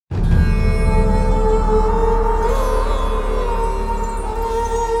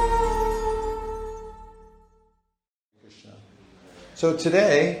So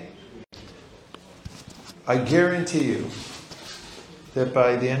today, I guarantee you that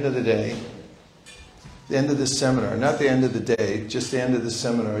by the end of the day, the end of this seminar, not the end of the day, just the end of the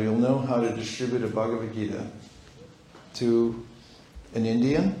seminar, you'll know how to distribute a Bhagavad Gita to an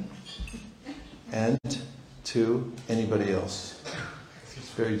Indian and to anybody else. It's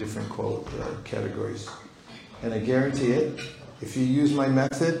very different categories. And I guarantee it, if you use my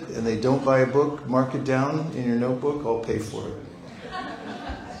method and they don't buy a book, mark it down in your notebook, I'll pay for it.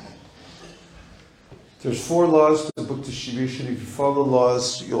 There's 4 laws to book distribution. If you follow the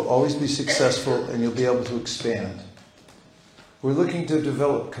laws, you'll always be successful and you'll be able to expand. We're looking to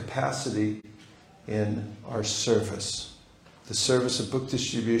develop capacity in our service. The service of book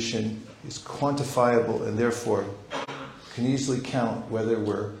distribution is quantifiable and therefore can easily count whether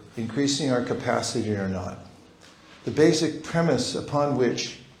we're increasing our capacity or not. The basic premise upon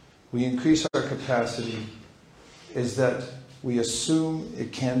which we increase our capacity is that we assume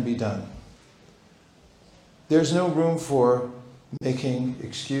it can be done. There's no room for making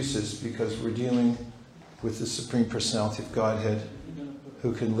excuses because we're dealing with the Supreme Personality of Godhead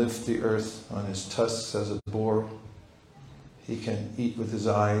who can lift the earth on his tusks as a boar. He can eat with his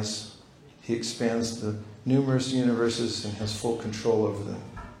eyes. He expands the numerous universes and has full control over them.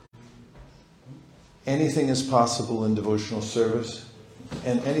 Anything is possible in devotional service,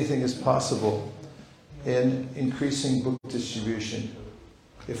 and anything is possible in increasing book distribution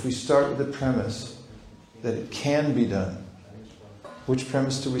if we start with the premise that it can be done. Which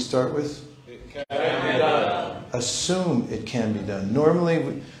premise do we start with? It can be done. Assume it can be done.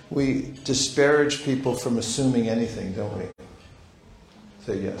 Normally we disparage people from assuming anything, don't we?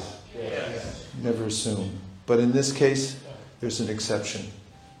 Say yes. Yes. Never assume. But in this case, there's an exception.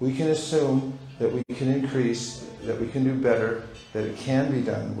 We can assume that we can increase, that we can do better, that it can be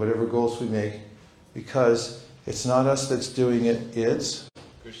done, whatever goals we make, because it's not us that's doing it, it's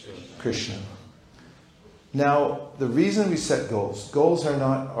Krishna. Now, the reason we set goals are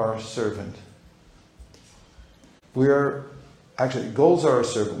not our servant. Goals are our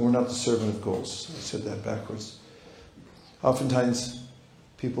servant. We're not the servant of goals. I said that backwards. Oftentimes,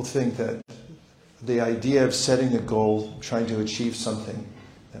 people think that the idea of setting a goal, trying to achieve something,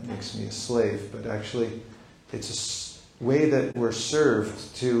 that makes me a slave. But actually, it's a way that we're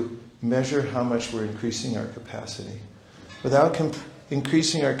served to measure how much we're increasing our capacity. Without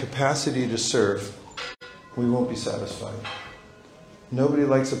increasing our capacity to serve, we won't be satisfied. Nobody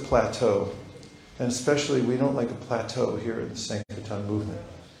likes a plateau. And especially, we don't like a plateau here in the Sankirtan movement.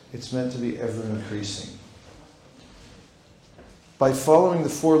 It's meant to be ever increasing. By following the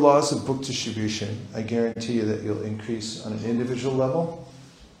 4 laws of book distribution, I guarantee you that you'll increase on an individual level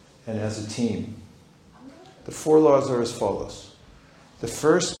and as a team. The 4 laws are as follows. The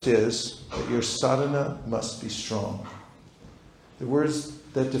first is that your sadhana must be strong. The words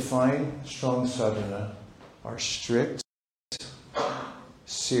that define strong sadhana are strict,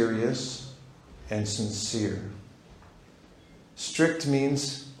 serious, and sincere. Strict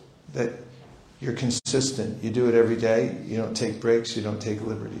means that you're consistent. You do it every day. You don't take breaks. You don't take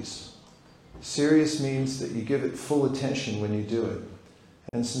liberties. Serious means that you give it full attention when you do it.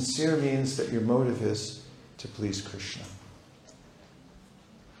 And sincere means that your motive is to please Krishna.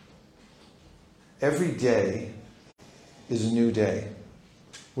 Every day is a new day.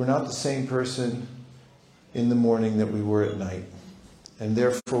 We're not the same person in the morning that we were at night. And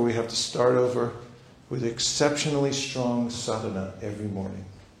therefore we have to start over with exceptionally strong sadhana every morning.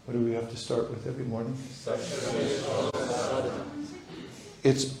 What do we have to start with every morning?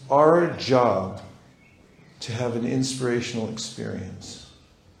 It's our job to have an inspirational experience.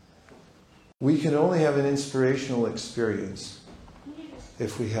 We can only have an inspirational experience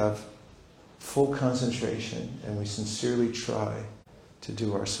if we have full concentration and we sincerely try to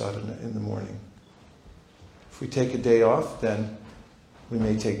do our sadhana in the morning. If we take a day off, then we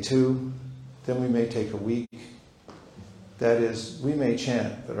may take 2, then we may take a week. That is, we may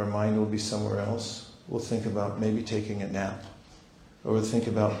chant, but our mind will be somewhere else. We'll think about maybe taking a nap. Or we'll think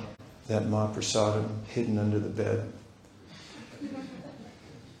about that Mahaprasadam hidden under the bed. A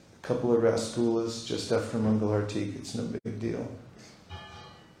couple of rasgulas just after Mangalartik, it's no big deal.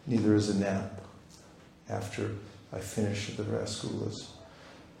 Neither is a nap after I finish the rasgulas.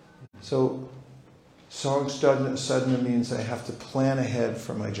 So, strong sadhana means I have to plan ahead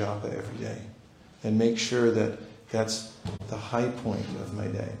for my japa every day and make sure that that's the high point of my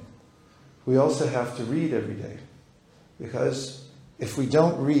day. We also have to read every day, because if we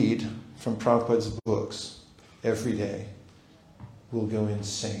don't read from Prabhupada's books every day, we'll go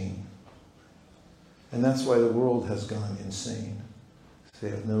insane. And that's why the world has gone insane. They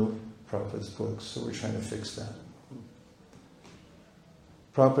have no Prabhupada's books, so we're trying to fix that.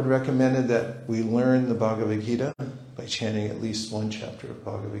 Prabhupada recommended that we learn the Bhagavad Gita by chanting at least one chapter of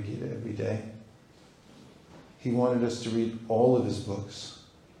Bhagavad Gita every day. He wanted us to read all of his books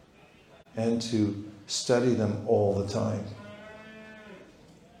and to study them all the time.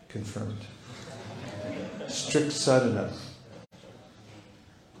 Confirmed. Strict sadhana.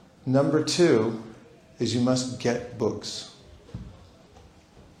 Number 2 is you must get books.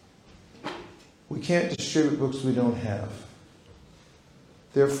 We can't distribute books we don't have.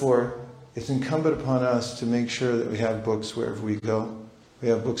 Therefore, it's incumbent upon us to make sure that we have books wherever we go. We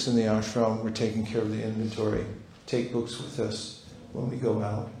have books in the ashram. We're taking care of the inventory. Take books with us when we go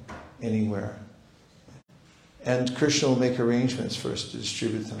out, anywhere. And Krishna will make arrangements for us to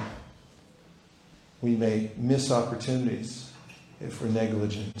distribute them. We may miss opportunities if we're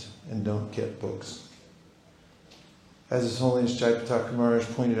negligent and don't get books. As His Holiness Jayapataka Maharaj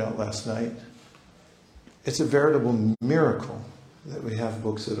pointed out last night, it's a veritable miracle that we have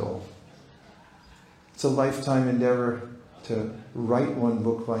books at all. It's a lifetime endeavor to write one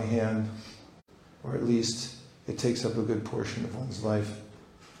book by hand, or at least it takes up a good portion of one's life.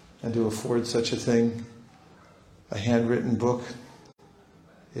 And to afford such a thing, a handwritten book,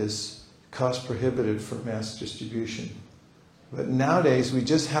 is cost prohibitive for mass distribution. But nowadays we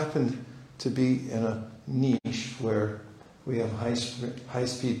just happen to be in a niche where we have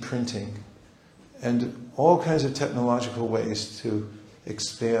high-speed printing and all kinds of technological ways to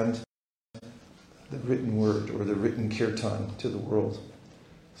expand the written word or the written kirtan to the world.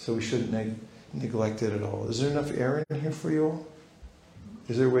 So we shouldn't neglect it at all. Is there enough air in here for you all?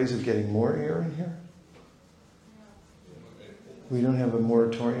 Is there ways of getting more air in here? We don't have a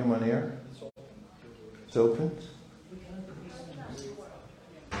moratorium on air? It's open?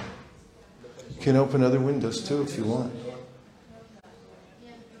 You can open other windows too if you want.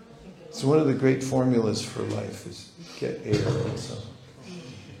 So one of the great formulas for life is get air also.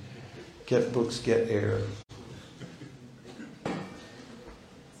 Get books, get air.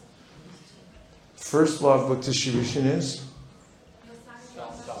 First law of book distribution is?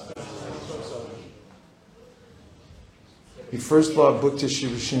 The first law of book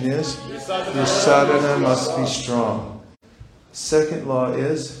distribution is? Your sadhana must be strong. Second law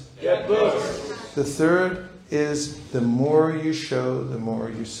is? Get books. The third is the more you show, the more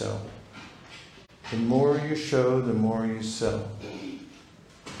you sell. The more you show, the more you sell.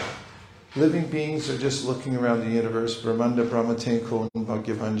 Living beings are just looking around the universe. Brahmanda, Brahmatenko, and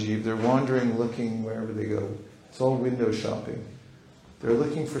Bhagavan Jeev. They're wandering, looking wherever they go. It's all window shopping. They're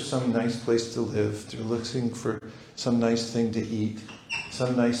looking for some nice place to live. They're looking for some nice thing to eat,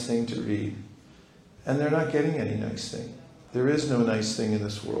 some nice thing to read. And they're not getting any nice thing. There is no nice thing in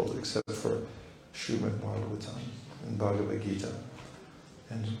this world except for Srimad Bhagavatam and Bhagavad Gita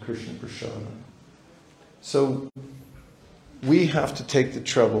and Krishna Prasada. So we have to take the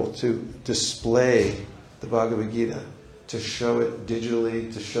trouble to display the Bhagavad Gita, to show it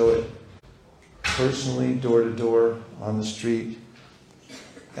digitally, to show it personally, door to door, on the street,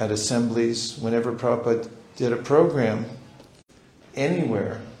 at assemblies. Whenever Prabhupada did a program,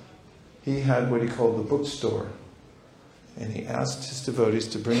 anywhere, he had what he called the bookstore. And he asked his devotees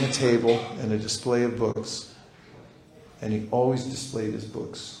to bring a table and a display of books. And he always displayed his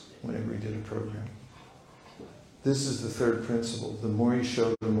books whenever he did a program. This is the third principle. The more you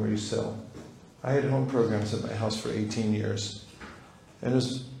show, the more you sell. I had home programs at my house for 18 years. And it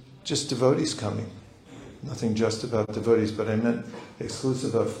was just devotees coming. Nothing just about devotees, but I meant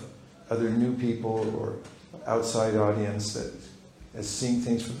exclusive of other new people or outside audience that is seeing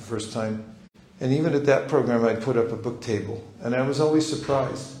things for the first time. And even at that program, I'd put up a book table. And I was always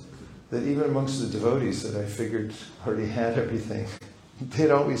surprised that even amongst the devotees that I figured already had everything,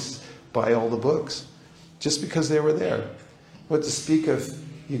 they'd always buy all the books, just because they were there. What to speak of,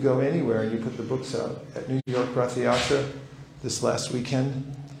 you go anywhere and you put the books out. At New York Rath Yatra, this last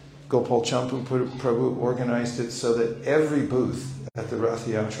weekend, Gopal Champu Prabhu organized it so that every booth at the Rath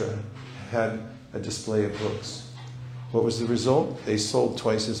Yatra had a display of books. What was the result? They sold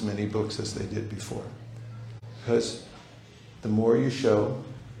twice as many books as they did before. Because the more you show,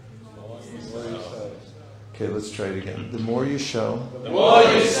 the more you sell. Okay, let's try it again. The more you show, The more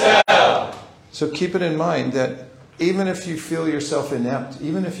you sell. So keep it in mind that even if you feel yourself inept,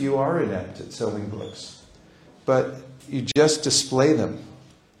 even if you are inept at selling books, but you just display them,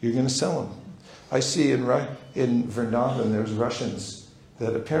 you're going to sell them. I see in Vrindavan there's Russians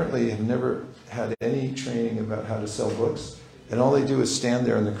that apparently have never had any training about how to sell books, and all they do is stand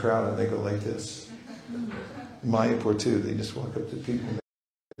there in the crowd and they go like this. Mayapur too, they just walk up to people and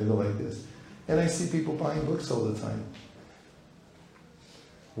they go like this. And I see people buying books all the time.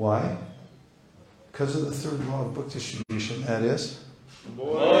 Why? Because of the third law of book distribution, that is, The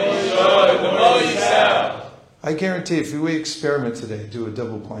more you show, the more you sell. I guarantee if we experiment today, do a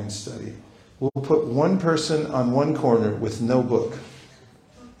double-blind study, we'll put one person on one corner with no book,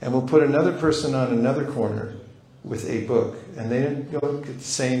 and we'll put another person on another corner with a book, and they don't get to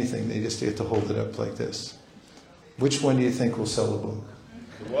say anything, they just get to hold it up like this. Which one do you think will sell a book?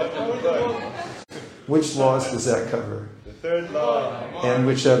 Which laws does that cover? The third law. And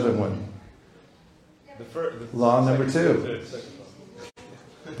which other one? Law number 2.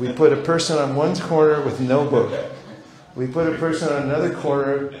 We put a person on one corner with no book. We put a person on another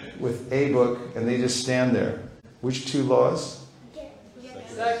corner with a book, and they just stand there. Which 2 laws?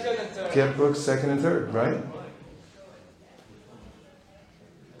 Second and third. Get books, second and third, right?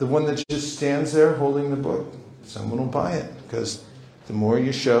 The one that just stands there holding the book, someone will buy it, because the more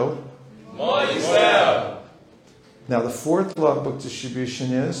you show, The more you sell. Now, the 4th law of book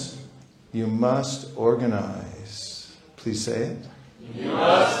distribution is, you must organize. Please say it. You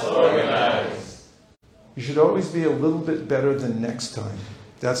must organize. You should always be a little bit better than next time.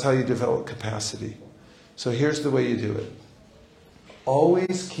 That's how you develop capacity. So here's the way you do it.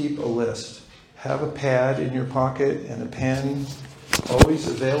 Always keep a list. Have a pad in your pocket and a pen always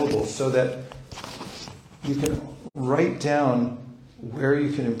available so that you can write down where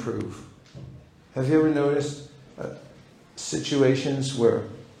you can improve. Have you ever noticed situations where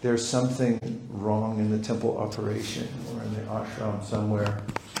there's something wrong in the temple operation or in the ashram somewhere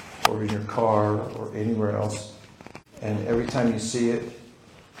or in your car or anywhere else, and every time you see it,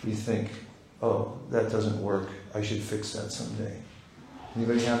 you think, oh, that doesn't work, I should fix that someday.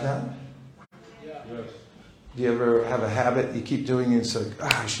 Anybody have that? Yeah. Do you ever have a habit, you keep doing it, it's like,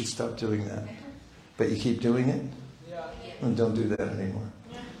 I should stop doing that. But you keep doing it? Yeah. And don't do that anymore.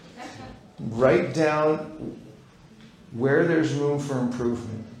 Write down where there's room for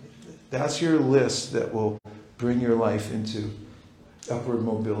improvement. That's your list that will bring your life into upward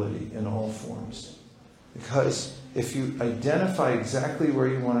mobility in all forms. Because if you identify exactly where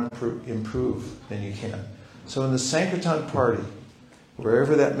you want to improve, then you can. So in the Sankirtan party,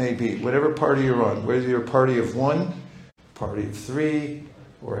 wherever that may be, whatever party you're on, whether you're a party of 1, party of 3,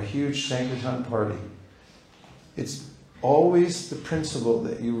 or a huge Sankirtan party, it's always the principle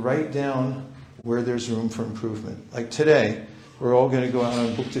that you write down where there's room for improvement. Like today, we're all going to go out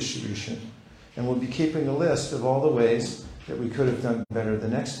on book distribution, and we'll be keeping a list of all the ways that we could have done better the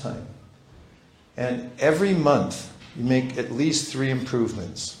next time. And every month, you make at least 3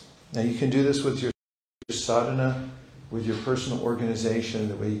 improvements. Now, you can do this with your sadhana, with your personal organization,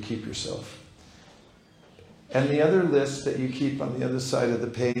 the way you keep yourself. And the other list that you keep on the other side of the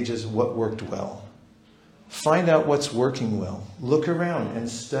page is what worked well. Find out what's working well. Look around and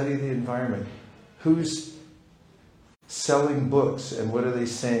study the environment. Who's selling books and what are they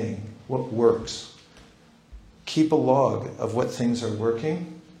saying? What works? Keep a log of what things are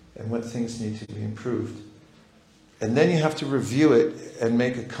working and what things need to be improved. And then you have to review it and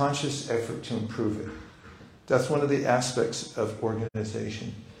make a conscious effort to improve it. That's one of the aspects of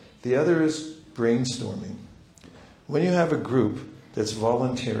organization. The other is brainstorming. When you have a group that's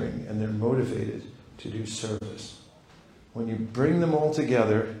volunteering and they're motivated to do service, when you bring them all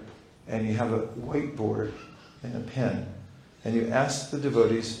together and you have a whiteboard and a pen, and you ask the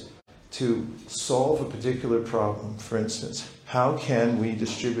devotees to solve a particular problem, for instance, how can we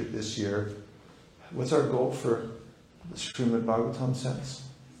distribute this year? What's our goal for the Srimad Bhagavatam sets?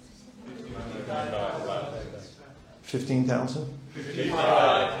 15,000?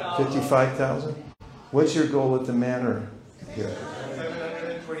 55,000? What's your goal at the manor here?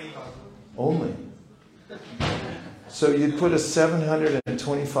 720,000. Only. So you'd put a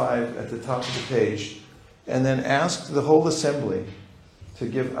 725 at the top of the page and then ask the whole assembly to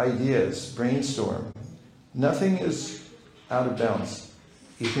give ideas, brainstorm. Nothing is out of bounds.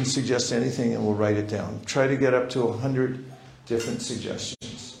 You can suggest anything and we'll write it down. Try to get up to 100 different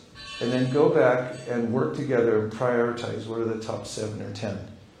suggestions. And then go back and work together and prioritize what are the top 7 or 10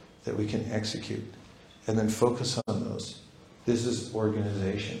 that we can execute. And then focus on those. This is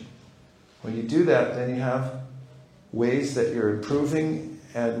organization. When you do that, then you have ways that you're improving,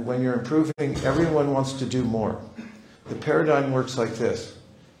 and when you're improving, everyone wants to do more. The paradigm works like this.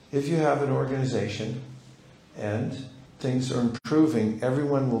 If you have an organization and things are improving,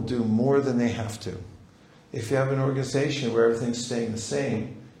 everyone will do more than they have to. If you have an organization where everything's staying the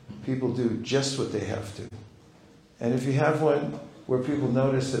same, people do just what they have to. And if you have one where people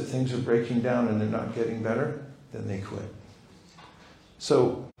notice that things are breaking down and they're not getting better, then they quit.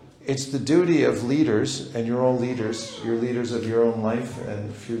 So it's the duty of leaders, and you're all leaders. You're leaders of your own life, and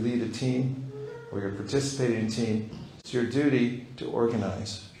if you lead a team or you're participating in a team, it's your duty to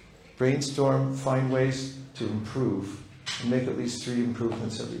organize. Brainstorm, find ways to improve, and make at least 3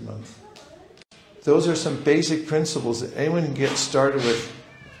 improvements every month. Those are some basic principles that anyone can get started with.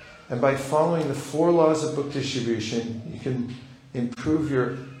 And by following the 4 laws of book distribution, you can improve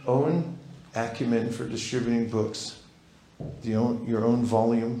your own acumen for distributing books. Your own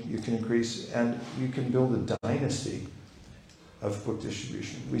volume you can increase, and you can build a dynasty of book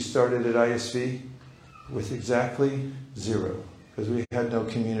distribution. We started at ISV with exactly 0, because we had no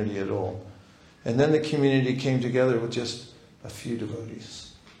community at all. And then the community came together with just a few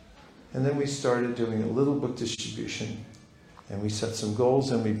devotees. And then we started doing a little book distribution, and we set some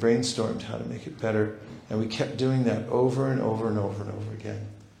goals, and we brainstormed how to make it better, and we kept doing that over and over and over and over again.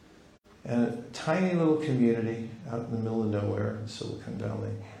 And a tiny little community out in the middle of nowhere in Silicon Valley,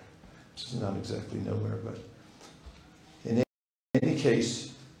 which is not exactly nowhere, but in any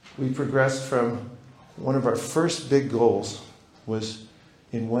case, we progressed from one of our first big goals was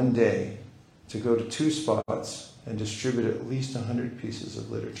in one day to go to 2 spots and distribute at least 100 pieces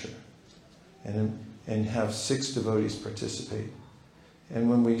of literature and have 6 devotees participate. And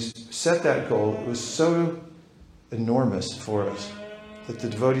when we set that goal, it was so enormous for us that the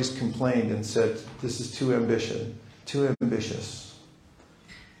devotees complained and said, this is too ambitious.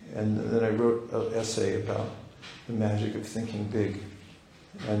 And then I wrote an essay about the magic of thinking big.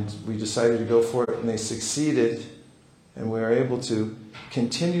 And we decided to go for it, and they succeeded, and we were able to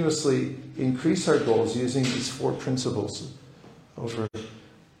continuously increase our goals using these 4 principles over a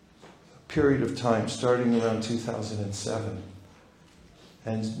period of time, starting around 2007.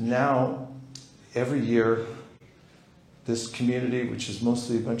 And now, every year, this community, which is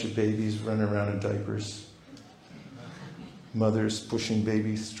mostly a bunch of babies running around in diapers, mothers pushing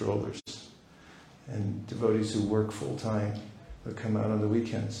baby strollers, and devotees who work full-time but come out on the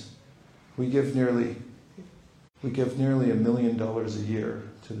weekends. We give nearly $1 million a year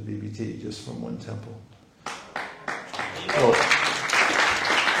to the BBT just from one temple.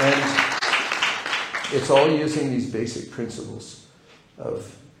 And it's all using these basic principles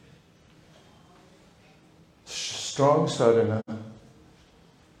of strong sadhana,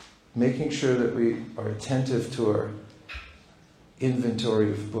 making sure that we are attentive to our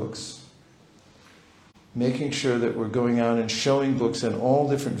inventory of books, making sure that we're going out and showing books in all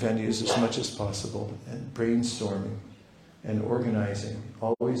different venues as much as possible, and brainstorming and organizing,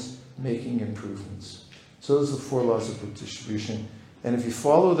 always making improvements. So those are the 4 laws of book distribution. And if you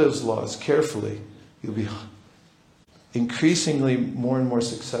follow those laws carefully, you'll be increasingly more and more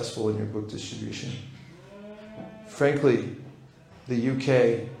successful in your book distribution. Frankly, the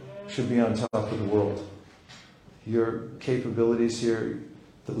UK should be on top of the world. Your capabilities here,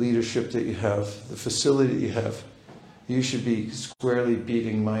 the leadership that you have, the facility that you have, you should be squarely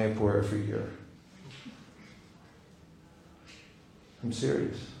beating Mayapur every year. I'm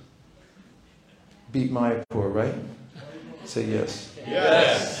serious. Beat Mayapur, right? Say yes.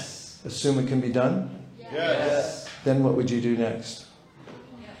 Yes. Assume it can be done? Yes. Then what would you do next?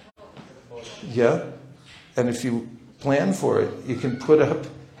 Yeah? And if you plan for it, you can put up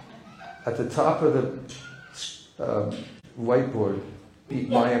at the top of the whiteboard, beat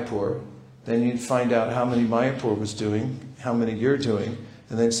Mayapur. Then you'd find out how many Mayapur was doing, how many you're doing,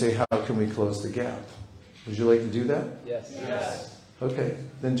 and then say, how can we close the gap? Would you like to do that? Yes. Yes. Okay,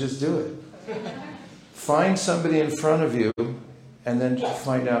 then just do it. Find somebody in front of you, and then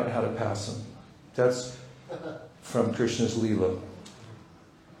find out how to pass them. That's from Krishna's Leela.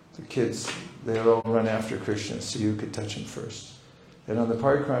 The kids, they all run after Krishna, so you could touch him first. And on the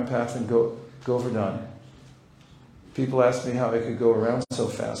Parikrama path in Govardhan, people ask me how I could go around so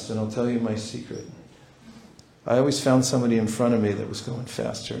fast, and I'll tell you my secret. I always found somebody in front of me that was going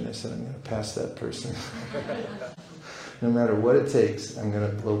faster, and I said, I'm going to pass that person. No matter what it takes, I'm going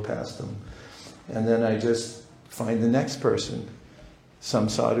to blow past them. And then I just find the next person, some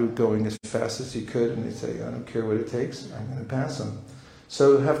sadhu going as fast as he could, and they say, I don't care what it takes, I'm going to pass them.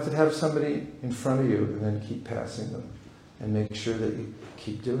 So you have to have somebody in front of you, and then keep passing them, and make sure that you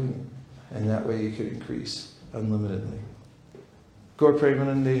keep doing it. And that way you could increase unlimitedly. Gaur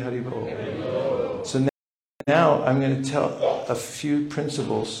Premanande Haribol. So now I'm going to tell a few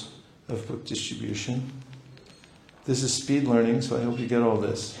principles of book distribution. This is speed learning, so I hope you get all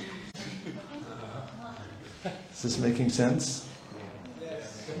this. Is this making sense?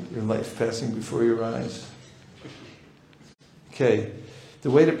 Your life passing before your eyes. Okay. The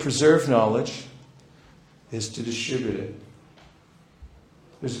way to preserve knowledge is to distribute it.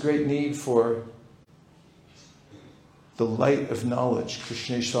 There's great need for the light of knowledge.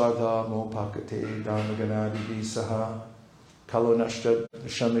 Krishna Shadha Mopakate Dharmaganadi Saha Kalonashta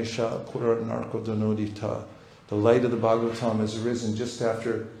Shamesha Puranarko Donodita. The light of the Bhagavatam has arisen just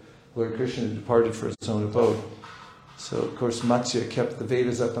after Lord Krishna departed for his own abode. So, of course, Matsya kept the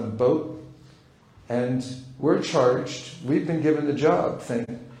Vedas up on a boat. And we're charged, we've been given the job, thank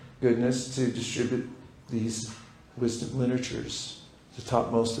goodness, to distribute these wisdom literatures, the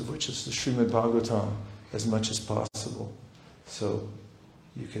topmost of which is the Srimad Bhagavatam, as much as possible. So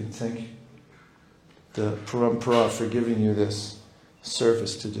you can thank the Parampara for giving you this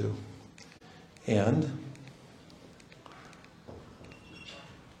service to do. And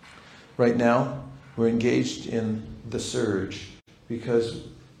right now, we're engaged in the surge because,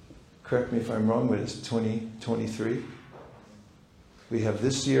 correct me if I'm wrong, but it's 2023. We have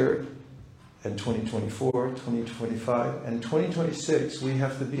this year and 2024, 2025, and 2026. We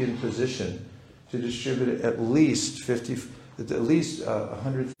have to be in position to distribute at least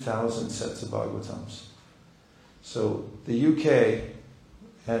 100,000 sets of Bhagavatams. So the UK,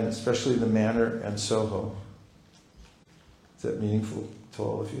 and especially the Manor and Soho, is that meaningful to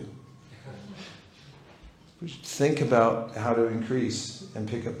all of you? We should think about how to increase and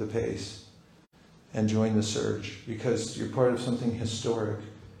pick up the pace and join the surge, because you're part of something historic.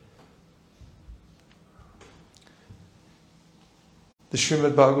 The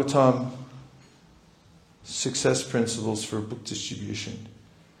Srimad Bhagavatam success principles for book distribution.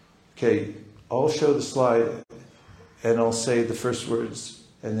 Okay, I'll show the slide and I'll say the first words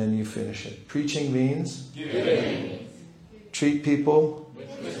and then you finish it. Preaching means giving. Treat people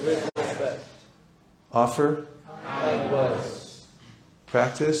with respect. Offer kindness.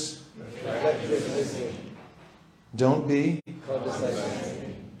 Practice listening. Don't be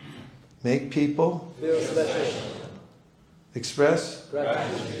condescending. Make people feel special. Express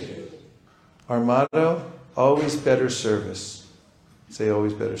gratitude. Our motto, always better service. Say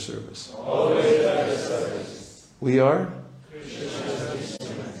always better service. Always better service. We are Krishna's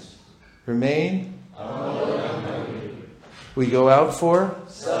instruments. Remain humble. We go out for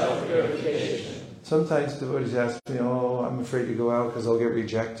self-purification. Sometimes devotees ask me, oh, I'm afraid to go out because I'll get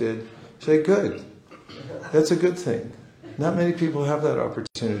rejected. Say, good. That's a good thing. Not many people have that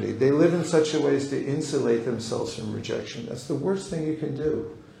opportunity. They live in such a way as to insulate themselves from rejection. That's the worst thing you can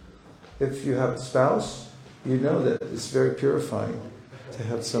do. If you have a spouse, you know that it's very purifying to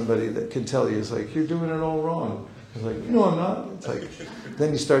have somebody that can tell you, it's like, you're doing it all wrong. It's like, no, I'm not. It's like,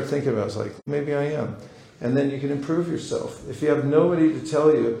 then you start thinking about it, it's like, maybe I am. And then you can improve yourself. If you have nobody to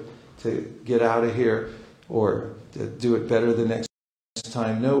tell you to get out of here or to do it better the next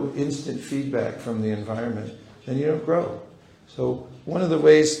time, no instant feedback from the environment, then you don't grow. So one of the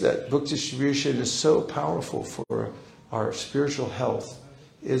ways that book distribution is so powerful for our spiritual health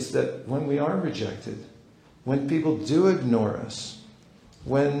is that when we are rejected, when people do ignore us,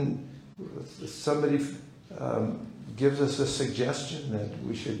 when somebody gives us a suggestion that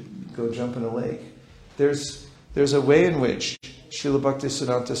we should go jump in a lake, there's a way in which Srila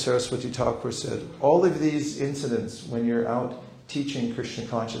Bhaktisiddhanta Saraswati Thakur said, all of these incidents when you're out teaching Krishna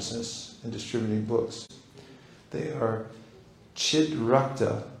consciousness and distributing books, they are chid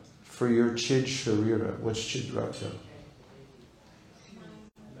rakta for your chid sharira. What's chid rakta?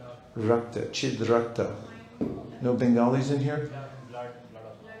 Rakta, chid rakta. No Bengalis in here?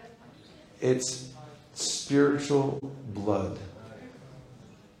 It's spiritual blood.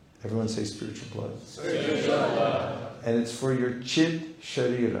 Everyone say spiritual blood. Spiritual blood. And it's for your chid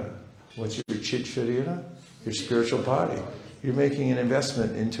sharira. What's your chid sharira? Your spiritual body. You're making an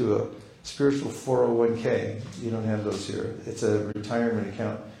investment into a spiritual 401k. You don't have those here. It's a retirement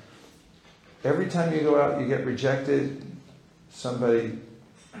account. Every time you go out, you get rejected. Somebody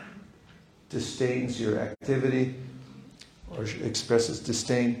disdains your activity or expresses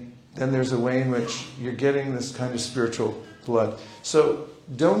disdain. Then there's a way in which you're getting this kind of spiritual blood. So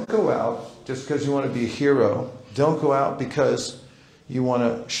don't go out just because you want to be a hero. Don't go out because you want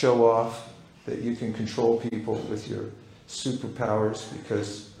to show off that you can control people with your superpowers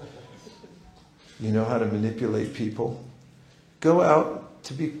because you know how to manipulate people. Go out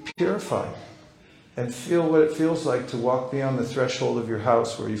to be purified and feel what it feels like to walk beyond the threshold of your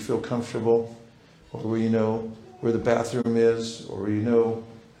house where you feel comfortable, or where you know where the bathroom is, or where you know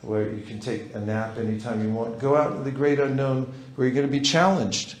where you can take a nap anytime you want. Go out into the great unknown where you're going to be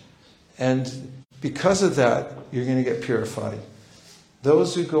challenged. And because of that, you're going to get purified.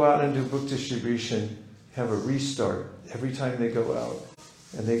 Those who go out and do book distribution have a restart every time they go out.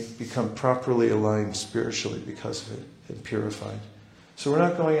 And they become properly aligned spiritually because of it and purified. So we're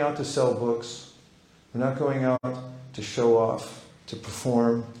not going out to sell books. We're not going out to show off, to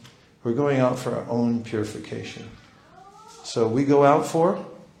perform. We're going out for our own purification. So we go out for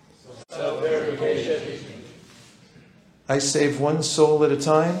self-purification. I save one soul at a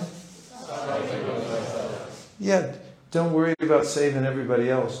time. Yeah, Don't worry about saving everybody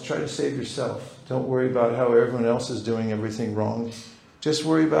else. Try to save yourself. Don't worry about how everyone else is doing everything wrong. Just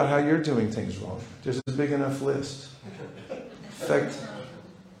worry about how you're doing things wrong. There's a big enough list. In fact,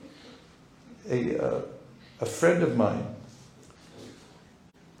 a friend of mine,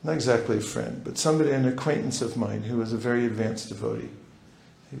 not exactly a friend, but somebody, an acquaintance of mine who was a very advanced devotee.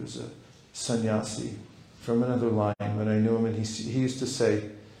 He was a sannyasi from another line when I knew him, and he used to say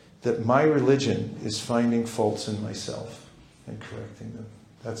that my religion is finding faults in myself and correcting them.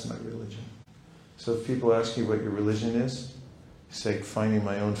 That's my religion. So if people ask you what your religion is, say finding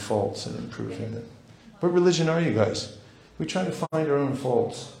my own faults and improving them. What religion are you guys? We try to find our own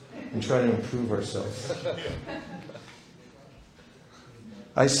faults and try to improve ourselves.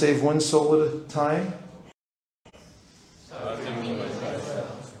 I save one soul at a time.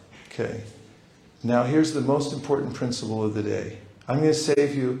 Okay. Now here's the most important principle of the day. I'm going to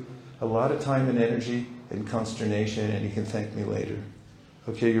save you a lot of time and energy and consternation, and you can thank me later.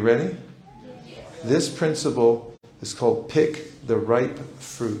 Okay, you ready? This principle is called pick the ripe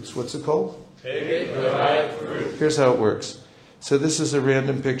fruits. What's it called? Pick the ripe fruit. Here's how it works. So this is a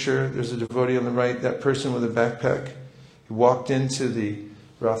random picture. There's a devotee on the right. That person with a backpack. He walked into the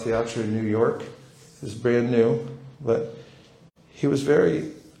Rath Yatra in New York. It was brand new, but he was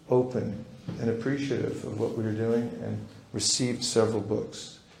very open and appreciative of what we were doing and received several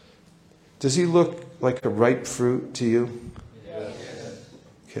books. Does he look like a ripe fruit to you? Yes.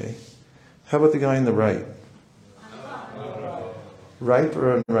 Okay. How about the guy on the right? Ripe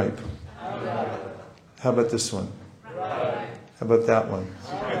or unripe? How about this one? How about that one?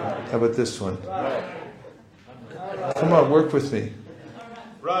 How about this one? Come on, work with me.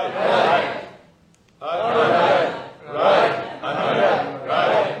 Right.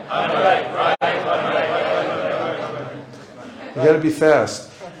 You got to be fast.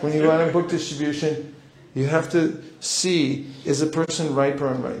 When you go on a book distribution, you have to see, is a person ripe or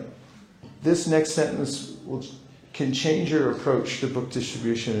unripe? This next sentence can change your approach to book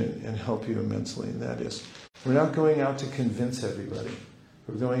distribution and help you immensely, and that is, we're not going out to convince everybody.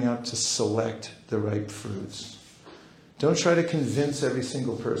 We're going out to select the ripe fruits. Don't try to convince every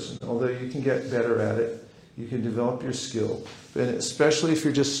single person, although you can get better at it. You can develop your skill. But especially if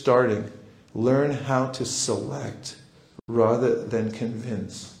you're just starting, learn how to select rather than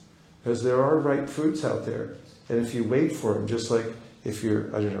convince. Because there are ripe fruits out there. And if you wait for them, just like if you're,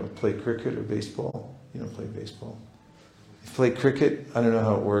 I don't know, play cricket or baseball. You don't play baseball. If you play cricket, I don't know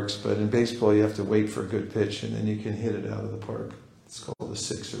how it works, but in baseball you have to wait for a good pitch and then you can hit it out of the park. It's called a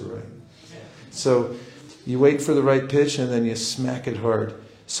sixer, right? So you wait for the right pitch and then you smack it hard.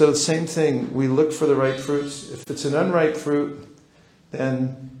 So the same thing, we look for the right fruits. If it's an unripe fruit,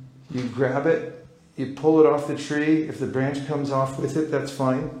 then you grab it, you pull it off the tree. If the branch comes off with it, that's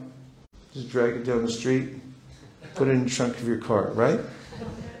fine. Just drag it down the street, put it in the trunk of your car, right?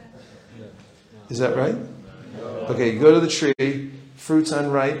 Is that right? Okay, you go to the tree, fruit's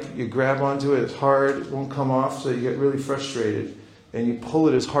unripe, you grab onto it, it's hard, it won't come off, so you get really frustrated, and you pull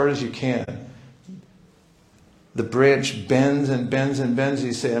it as hard as you can. The branch bends and bends and bends, and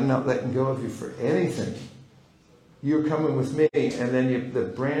you say, I'm not letting go of you for anything. You're coming with me, and then the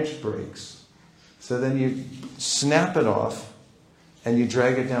branch breaks. So then you snap it off, and you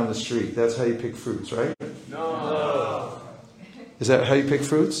drag it down the street. That's how you pick fruits, right? No. Is that how you pick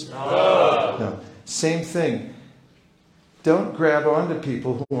fruits? No. Same thing. Don't grab onto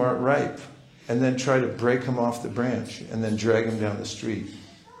people who aren't ripe and then try to break them off the branch and then drag them down the street.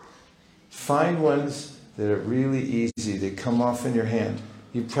 Find ones that are really easy. They come off in your hand.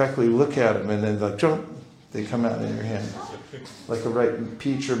 You practically look at them and then like, jump, they come out in your hand. Like a ripe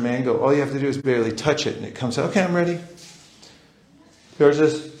peach or mango. All you have to do is barely touch it and it comes out. Okay, I'm ready. There's a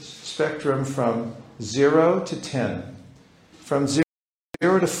spectrum from 0 to 10. From 0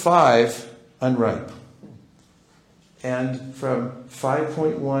 to 5, unripe. And from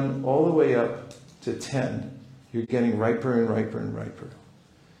 5.1 all the way up to 10, you're getting riper and riper and riper.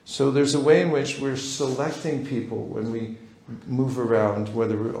 So there's a way in which we're selecting people when we move around,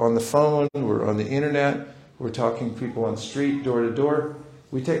 whether we're on the phone, we're on the internet, we're talking to people on the street, door to door.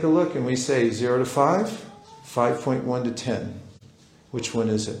 We take a look and we say 0 to 5, 5.1 to 10. Which one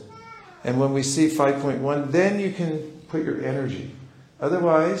is it? And when we see 5.1, then you can put your energy.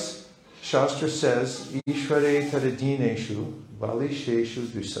 Otherwise, Shastra says, Ishvare tadadineshu balisheshu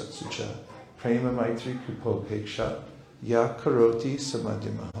dusatsucha prema maitri kripopeksha ya karoti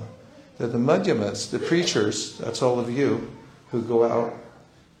samadhyamaha. That the madhyamas, the preachers, that's all of you who go out,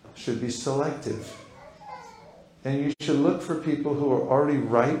 should be selective. And you should look for people who are already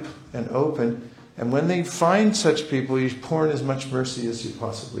ripe and open. And when they find such people, you pour in as much mercy as you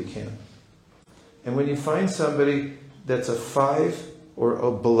possibly can. And when you find somebody that's a 5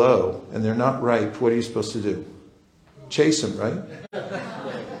 or below, and they're not ripe, what are you supposed to do? Chase them, right?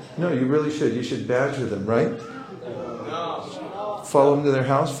 No, you really should. You should badger them, right? Follow them to their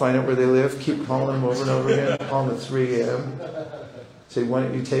house, find out where they live, keep calling them over and over again, call them at 3 a.m. Say, why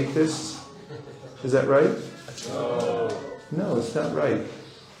don't you take this? Is that right? No, it's not right.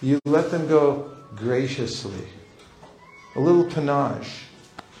 You let them go graciously. A little panache.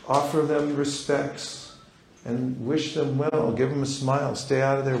 Offer them respects and wish them well. Give them a smile. Stay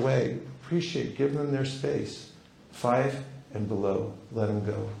out of their way. Appreciate. Give them their space. 5 and below. Let them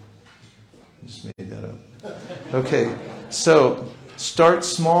go. I just made that up. Okay, so start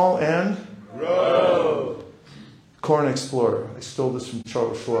small and Grow. Corn Explorer. I stole this from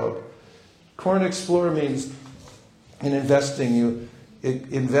Charles Schwab. Corn Explorer means in investing, you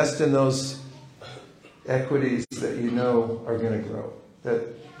invest in those equities that you know are going to grow. That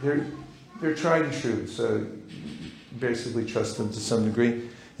they're tried and true, so you basically trust them to some degree.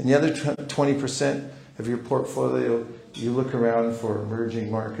 And the other 20% of your portfolio, you look around for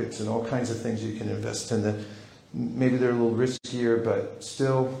emerging markets and all kinds of things you can invest in that maybe they're a little riskier, but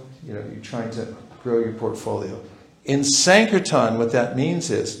still, you're trying to grow your portfolio. In Sankirtan, what that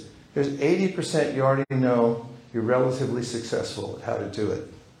means is there's 80% you already know you're relatively successful at how to do it,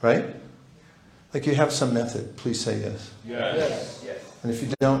 right? Like you have some method. Please say yes. Yes. And if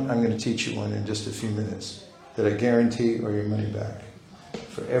you don't, I'm going to teach you one in just a few minutes that I guarantee or your money back.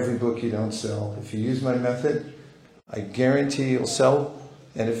 For every book you don't sell, if you use my method, I guarantee you'll sell.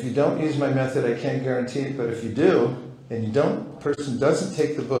 And if you don't use my method, I can't guarantee it. But if you do, and person doesn't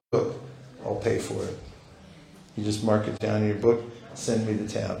take the book, I'll pay for it. You just mark it down in your book, send me the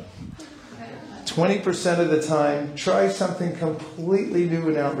tab. 20% of the time, try something completely new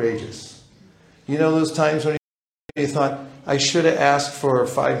and outrageous. You know those times when you thought, I should have asked for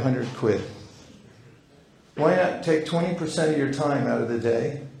 500 quid. Why not take 20% of your time out of the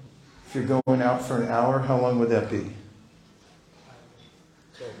day? If you're going out for an hour, how long would that be?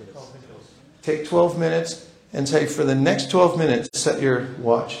 Take 12 minutes and say, for the next 12 minutes, set your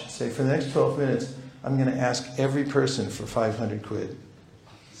watch. Say, for the next 12 minutes, I'm going to ask every person for 500 quid.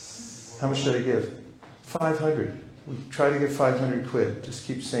 How much should I give? 500. We try to get 500 quid. Just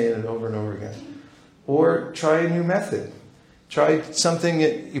keep saying it over and over again. Or try a new method. Try something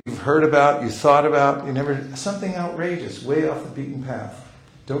that you've heard about, you thought about, something outrageous, way off the beaten path.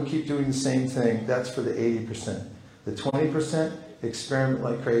 Don't keep doing the same thing. That's for the 80%. The 20%, experiment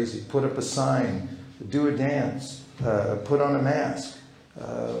like crazy. Put up a sign, do a dance, put on a mask,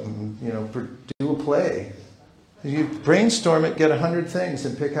 do a play. You brainstorm it, get 100 things,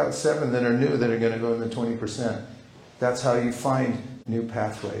 and pick out 7 that are new that are going to go in the 20%. That's how you find new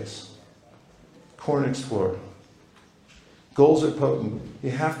pathways. Corn Explorer. Goals are potent.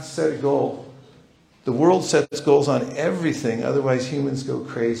 You have to set a goal. The world sets goals on everything, otherwise humans go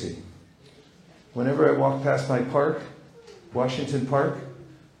crazy. Whenever I walk past my park, Washington Park,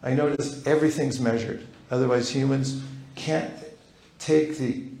 I notice everything's measured. Otherwise humans can't take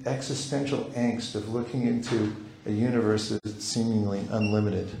the existential angst of looking into a universe that's seemingly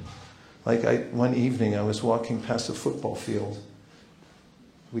unlimited. One evening I was walking past a football field.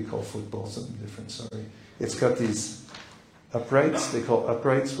 We call football something different, sorry. It's got these uprights, they call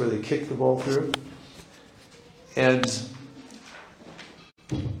uprights, where they kick the ball through. And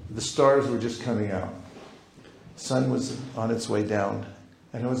the stars were just coming out. Sun was on its way down.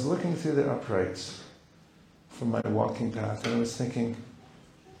 And I was looking through the uprights from my walking path, and I was thinking,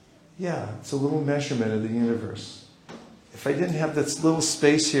 yeah, it's a little measurement of the universe. If I didn't have this little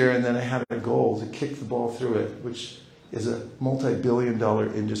space here and then I had a goal to kick the ball through it, which is a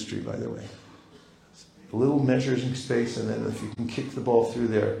multi-billion-dollar industry, by the way. A little measuring space, and then if you can kick the ball through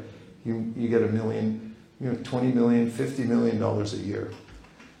there, you get $1 million, $20 million, $50 million a year.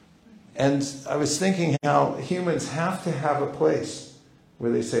 And I was thinking how humans have to have a place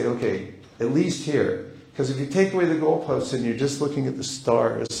where they say, okay, at least here. Because if you take away the goalposts and you're just looking at the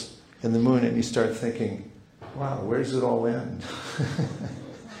stars and the moon and you start thinking, wow, where does it all end?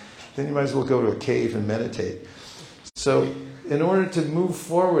 Then you might as well go to a cave and meditate. So in order to move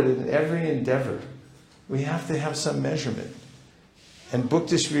forward in every endeavor, we have to have some measurement. And book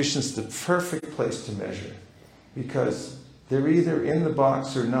distribution is the perfect place to measure, because they're either in the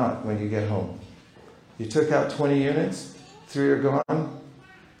box or not when you get home. You took out 20 units, 3 are gone,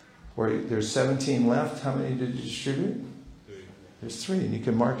 or there's 17 left. How many did you distribute? 3. There's 3, and you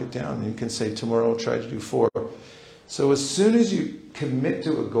can mark it down. And you can say, tomorrow I'll try to do 4. So as soon as you commit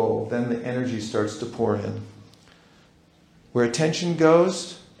to a goal, then the energy starts to pour in. Where attention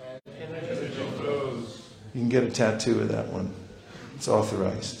goes, you can get a tattoo of that one. It's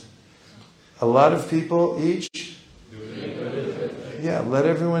authorized. A lot of people each Yeah, let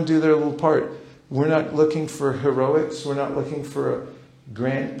everyone do their little part. We're not looking for heroics. We're not looking for a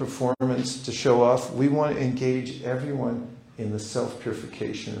grand performance to show off. We want to engage everyone in the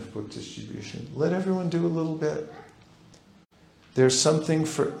self-purification of book distribution. Let everyone do a little bit. There's something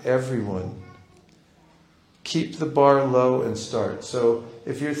for everyone. Keep the bar low and start. So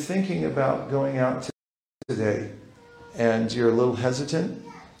if you're thinking about going out today and you're a little hesitant,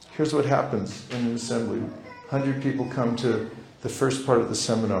 here's what happens in an assembly. 100 people come to the first part of the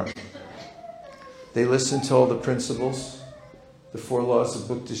seminar. They listen to all the principles, the 4 laws of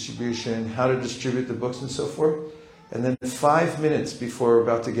book distribution, how to distribute the books and so forth. And then 5 minutes before we're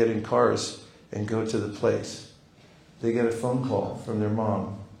about to get in cars and go to the place, they get a phone call from their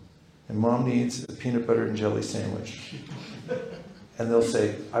mom. And mom needs a peanut butter and jelly sandwich. And they'll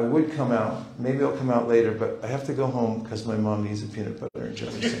say, I would come out, maybe I'll come out later, but I have to go home because my mom needs a peanut butter and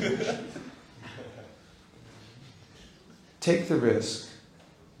jelly sandwich. Take the risk.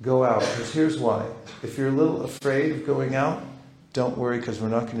 Go out. Because here's why. If you're a little afraid of going out, don't worry, because we're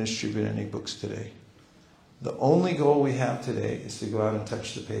not going to distribute any books today. The only goal we have today is to go out and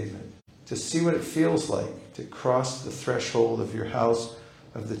touch the pavement. To see what it feels like to cross the threshold of your house,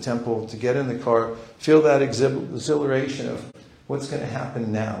 of the temple, to get in the car, feel that exhilaration of what's going to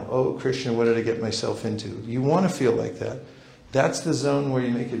happen now. Oh, Krishna, what did I get myself into? You want to feel like that. That's the zone where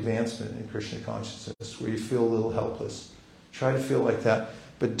you make advancement in Krishna consciousness, where you feel a little helpless. Try to feel like that.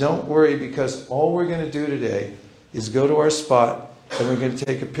 But don't worry, because all we're going to do today is go to our spot and we're going to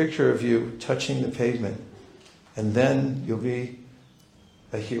take a picture of you touching the pavement. And then you'll be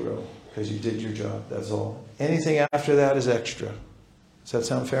a hero because you did your job. That's all. Anything after that is extra. Does that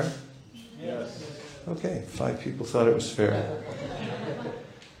sound fair? Yes. Okay, 5 people thought it was fair.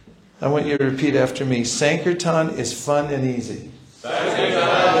 I want you to repeat after me. Sankirtan is fun and easy.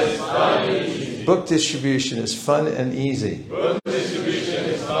 Sankirtan is fun and easy. Book distribution is fun and easy. Book distribution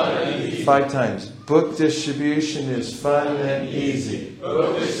is fun and easy. 5 times. Book distribution is fun and easy.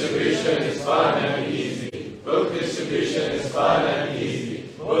 Book distribution is fun and easy. Book distribution is fun and easy.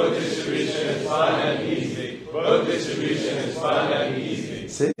 Book distribution is fun and easy. Book distribution is fun and easy.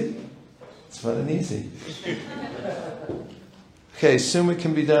 See? It's fun and easy. Okay, soon it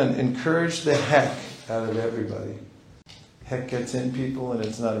can be done. Encourage the heck out of everybody. Heck gets in people and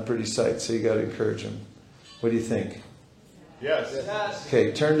it's not a pretty sight, so you got to encourage them. What do you think? Yes.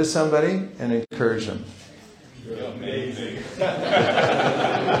 Okay, turn to somebody and encourage them. You're amazing.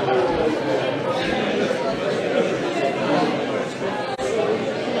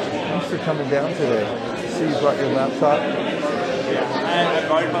 Thanks for coming down today. See, you brought your laptop. Yeah, and I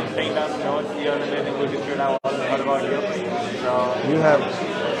got it from staying down the notes. You're an amazing good teacher. I also heard about you. So, You have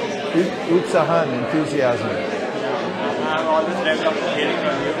utsahan, enthusiasm. I'm always left up hearing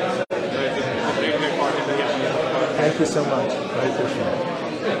from you. So it's a great content to hear from you. Thank you so much. Hare Krishna.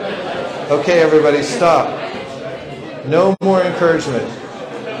 Okay, everybody, stop. No more encouragement.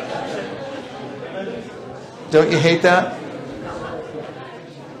 Don't you hate that?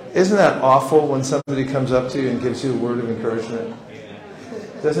 Isn't that awful when somebody comes up to you and gives you a word of encouragement?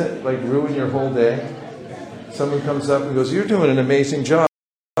 Doesn't it like ruin your whole day? Someone comes up and goes, "You're doing an amazing job."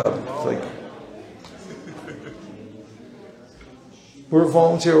 It's like, we're a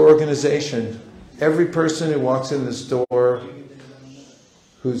volunteer organization. Every person who walks in this door,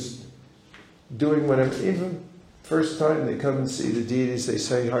 who's doing whatever, even first time they come and see the deities, they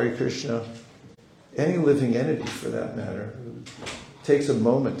say Hare Krishna. Any living entity, for that matter, takes a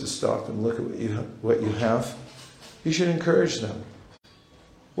moment to stop and look at what you have. You should encourage them.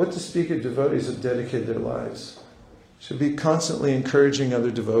 What to speak of devotees have dedicated their lives. Should be constantly encouraging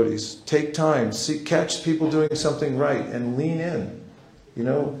other devotees. Take time, catch people doing something right, and lean in. You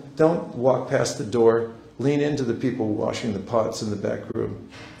know, don't walk past the door. Lean into the people washing the pots in the back room.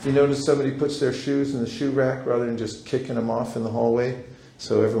 If you notice somebody puts their shoes in the shoe rack rather than just kicking them off in the hallway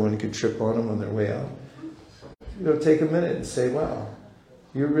so everyone can trip on them on their way out, you know, take a minute and say, "Wow,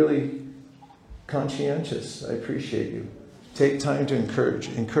 you're really conscientious. I appreciate you." Take time to encourage.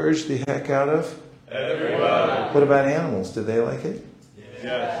 Encourage the heck out of Everyone. What about animals? Do they like it?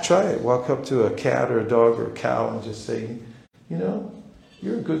 Yes. Try it. Walk up to a cat or a dog or a cow and just say, "You know,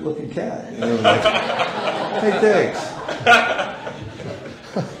 you're a good-looking cat." And they're like, "Hey, thanks."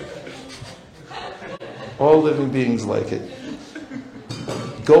 All living beings like it.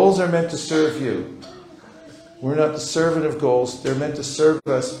 Goals are meant to serve you. We're not the servant of goals. They're meant to serve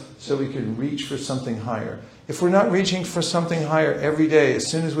us so we can reach for something higher. If we're not reaching for something higher every day, as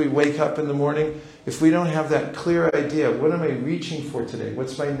soon as we wake up in the morning, if we don't have that clear idea, what am I reaching for today?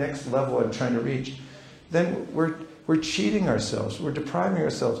 What's my next level I'm trying to reach? Then we're We're cheating ourselves. We're depriving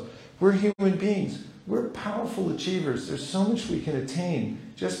ourselves. We're human beings. We're powerful achievers. There's so much we can attain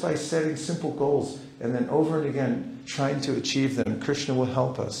just by setting simple goals and then over and again trying to achieve them. Krishna will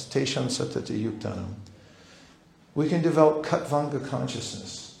help us. Tesham satata yuktanam. We can develop Katvanga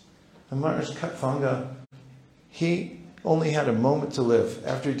consciousness. And Maharaj Katvanga, he only had a moment to live.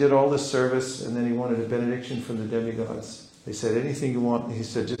 After he did all this service and then he wanted a benediction from the demigods. They said, anything you want. He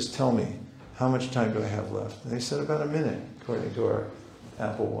said, just tell me, how much time do I have left? And they said, about a minute, according to our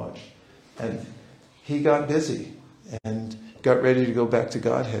Apple Watch. And he got busy and got ready to go back to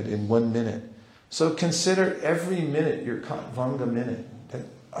Godhead in 1 minute. So consider every minute your Katvanga minute.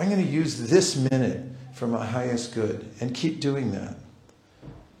 I'm going to use this minute for my highest good, and keep doing that.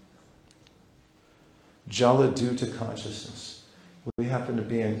 Jaladuta consciousness. We happened to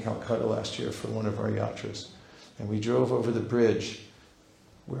be in Calcutta last year for one of our yatras, and we drove over the bridge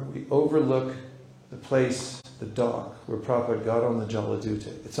where we overlook the place, the dock, where Prabhupada got on the Jaladuta.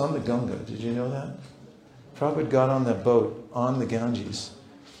 It's on the Ganga. Did you know that? Prabhupada got on that boat on the Ganges.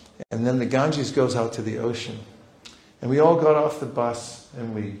 And then the Ganges goes out to the ocean. And we all got off the bus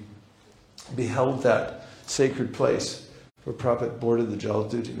and we beheld that sacred place where Prabhupada boarded the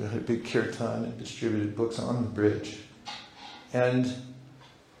Jaladuta. We had a big kirtan and distributed books on the bridge. And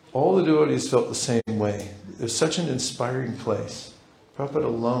all the devotees felt the same way. It was such an inspiring place. Prabhupada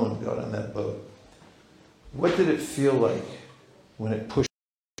alone got on that boat. What did it feel like when it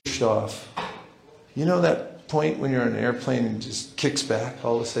pushed off? You know that point when you're on an airplane and it just kicks back?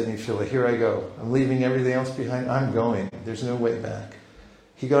 All of a sudden you feel like, here I go. I'm leaving everything else behind. I'm going. There's no way back.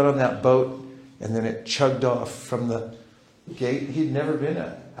 He got on that boat and then it chugged off from the gate he'd never been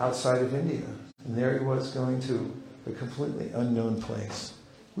outside of India. And there he was going to a completely unknown place.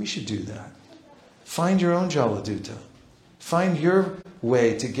 We should do that. Find your own Jaladuta. Find your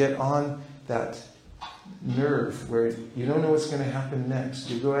way to get on that nerve where you don't know what's going to happen next.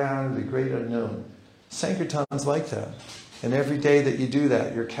 You go out into the great unknown. Sankirtan's like that. And every day that you do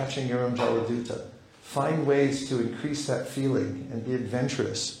that, you're catching your own Jaladuta. Find ways to increase that feeling and be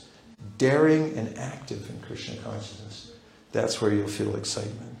adventurous, daring and active in Krishna consciousness. That's where you'll feel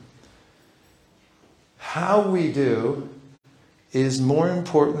excitement. How we do is more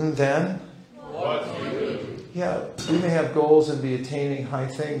important than what we do. Yeah, we may have goals and be attaining high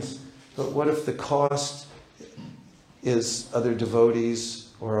things, but what if the cost is other devotees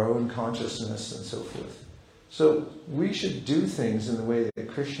or our own consciousness and so forth? So we should do things in the way that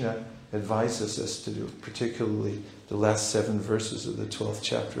Krishna advises us to do, particularly the last 7 verses of the 12th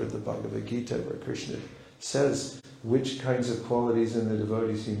chapter of the Bhagavad Gita, where Krishna says which kinds of qualities in the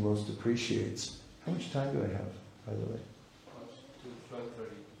devotees he most appreciates. How much time do I have, by the way?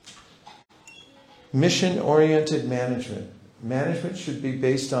 12:30. Mission-oriented management. Management should be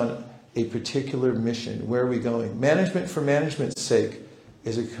based on a particular mission. Where are we going? Management for management's sake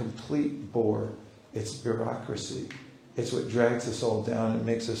is a complete bore. It's bureaucracy. It's what drags us all down and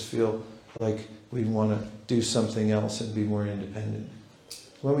makes us feel like we want to do something else and be more independent.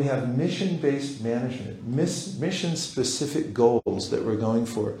 When we have mission-based management, mission-specific goals that we're going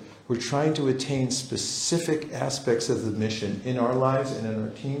for, we're trying to attain specific aspects of the mission in our lives and in our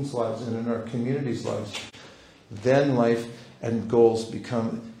teams' lives and in our communities' lives. Then life and goals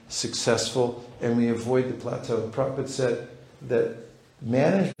become successful and we avoid the plateau. Prabhupada said that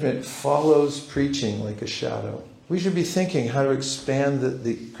management follows preaching like a shadow. We should be thinking how to expand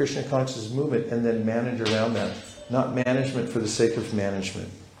the Krishna consciousness movement and then manage around that, not management for the sake of management.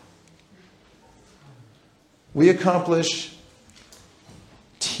 We accomplish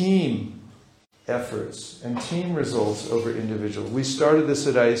team efforts and team results over individual. We started this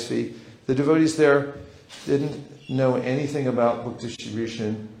at ISV. The devotees there didn't know anything about book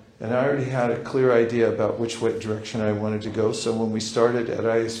distribution, and I already had a clear idea about which direction I wanted to go. So when we started at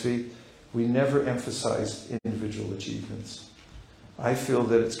ISV, we never emphasized individual achievements. I feel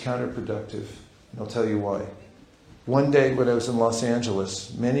that it's counterproductive, and I'll tell you why. One day when I was in Los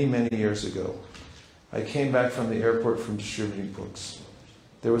Angeles, many, many years ago, I came back from the airport from distributing books.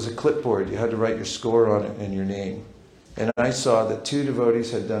 There was a clipboard. You had to write your score on it and your name. And I saw that 2 devotees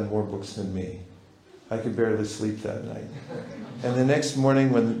had done more books than me. I could barely sleep that night. And the next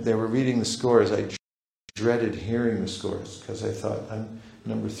morning when they were reading the scores, I dreaded hearing the scores because I thought, I'm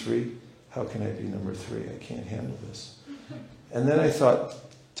number 3? How can I be number 3? I can't handle this. And then I thought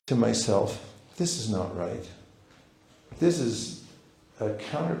to myself, this is not right. This is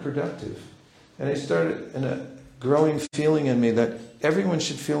counterproductive. And I started in a growing feeling in me that everyone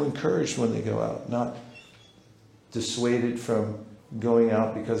should feel encouraged when they go out, not dissuaded from going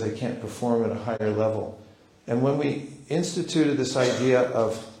out because I can't perform at a higher level. And when we instituted this idea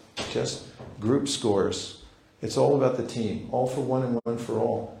of just group scores It's all about the team. All for one and one for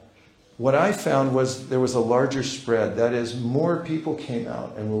all. What I found was there was a larger spread. That is, more people came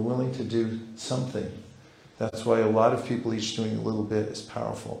out and were willing to do something. That's why a lot of people each doing a little bit is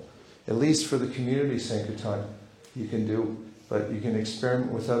powerful. At least for the community Sankirtan, you can do, but you can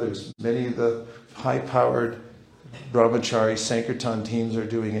experiment with others. Many of the high-powered brahmachari Sankirtan teams are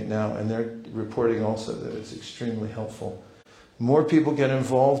doing it now, and they're reporting also that it's extremely helpful. More people get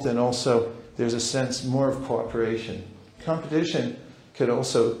involved, and also there's a sense more of cooperation. Competition could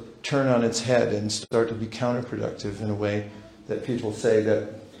also turn on its head and start to be counterproductive in a way that people say that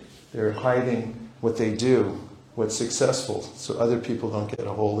they're hiding what they do, what's successful, so other people don't get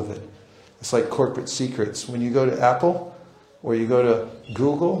a hold of it. It's like corporate secrets. When you go to Apple or you go to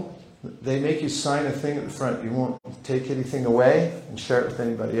Google, they make you sign a thing at the front. You won't take anything away and share it with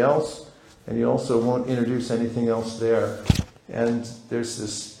anybody else, and you also won't introduce anything else there. And there's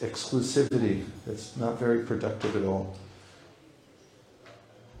this exclusivity that's not very productive at all.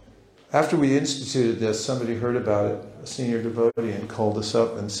 After we instituted this, somebody heard about it, a senior devotee, and called us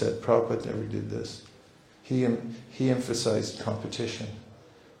up and said, Prabhupada never did this. He emphasized competition.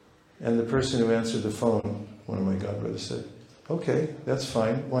 And the person who answered the phone, one of my godbrothers, said, okay, that's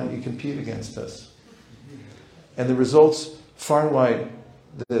fine. Why don't you compete against us? And the results far and wide,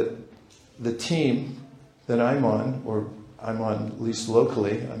 the team that I'm on, or I'm on at least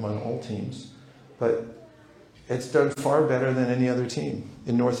locally, I'm on all teams, but it's done far better than any other team.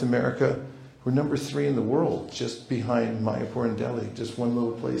 In North America, we're number 3 in the world, just behind Mayapur and Delhi, just one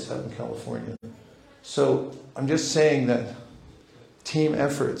little place out in California. So I'm just saying that team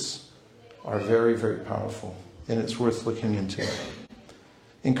efforts are very, very powerful, and it's worth looking into.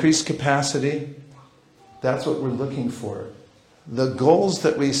 Increased capacity, that's what we're looking for. The goals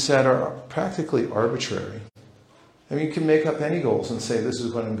that we set are practically arbitrary. I mean, you can make up any goals and say, this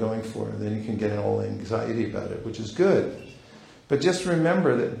is what I'm going for, and then you can get all anxiety about it, which is good. But just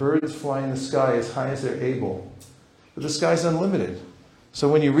remember that birds fly in the sky as high as they're able. But the sky's unlimited. So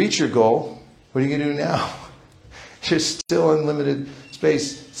when you reach your goal, what are you going to do now? You're still unlimited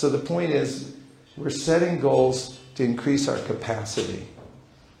space. So the point is, we're setting goals to increase our capacity.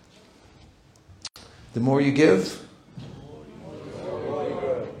 The more you give?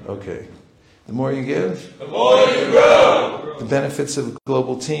 Okay. The more you give? The more you grow! The benefits of a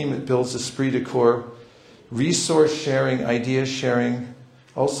global team, it builds esprit de corps, resource sharing, idea sharing.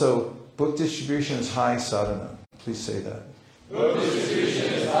 Also, book distribution is high sadhana. Please say that. Book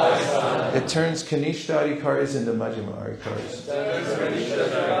distribution is high sadhana. It turns Kanishta Adhikaris into Majjhima Adhikaris.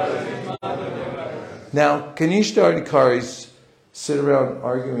 Now, Kanishta Adhikaris sit around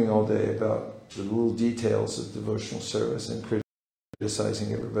arguing all day about the little details of devotional service and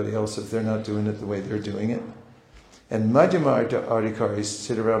criticizing everybody else if they're not doing it the way they're doing it. And Majjhima Adhikaris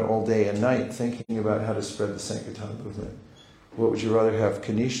sit around all day and night thinking about how to spread the Sankirtan movement. What would you rather have,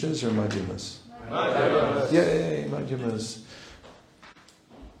 Kanishtas or Majjhimas? Majjhimas. Yay, Majjhimas.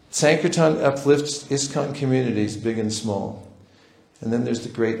 Sankirtan uplifts ISKCON communities, big and small. And then there's the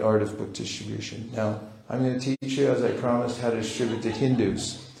great art of book distribution. Now, I'm going to teach you, as I promised, how to distribute to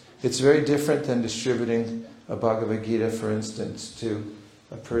Hindus. It's very different than distributing a Bhagavad Gita, for instance, to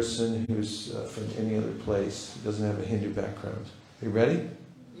a person who's from any other place, who doesn't have a Hindu background. Are you ready?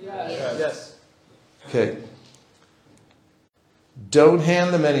 Yes. Okay. Don't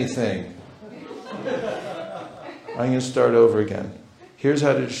hand them anything. I'm going to start over again. Here's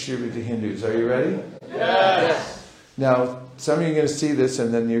how to distribute to Hindus. Are you ready? Yes. Now, some of you are going to see this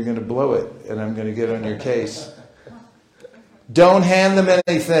and then you're going to blow it, and I'm going to get on your case. Don't hand them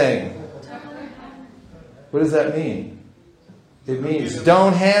anything. What does that mean? It means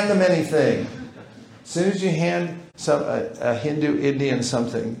don't hand them anything. As soon as you hand a Hindu Indian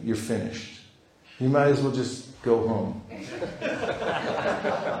something, you're finished. You might as well just go home.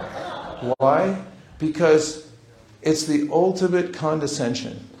 Why? Because it's the ultimate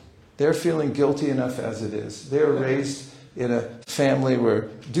condescension. They're feeling guilty enough as it is. They're raised in a family where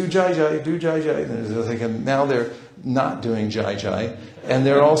do jai jai, do jai jai. And now they're not doing jai jai. And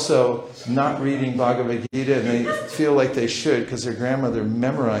they're also not reading Bhagavad Gita, and they feel like they should because their grandmother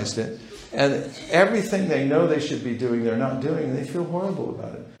memorized it. And everything they know they should be doing, they're not doing, and they feel horrible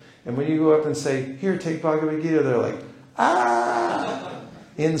about it. And when you go up and say, here, take Bhagavad Gita, they're like, ah!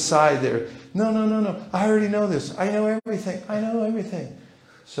 Inside they're, no, I already know this. I know everything.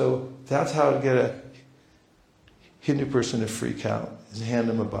 So that's how to get a Hindu person to freak out, is hand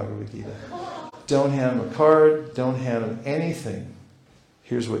them a Bhagavad Gita. Don't hand them a card, don't hand them anything.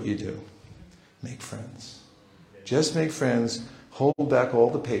 Here's what you do. Make friends. Just make friends. Hold back all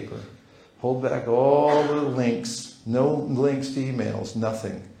the paper. Hold back all the links. No links to emails.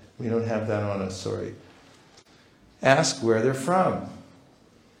 Nothing. We don't have that on us, sorry. Ask where they're from.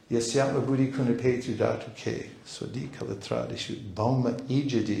 Yasyatma buddhi kunapetu dhatuke swadi kalatradishu bhauma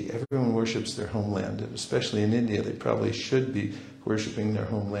ijadi. Everyone worships their homeland, and especially in India, they probably should be worshipping their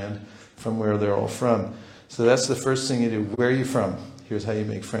homeland from where they're all from. So that's the first thing you do. Where are you from? Here's how you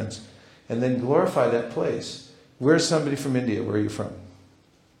make friends. And then glorify that place. Where's somebody from India? Where are you from?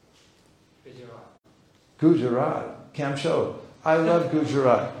 Gujarat. Kamsho. I love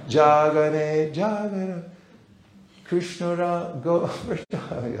Gujarat. Jagane, Jagana. Krishna go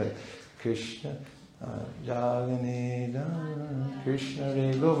Krishna Jagane Krishna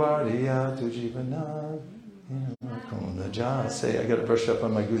re Govardhiya Tujivana. Say, I got to brush up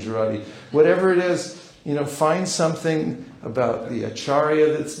on my Gujarati. Whatever it is, find something about the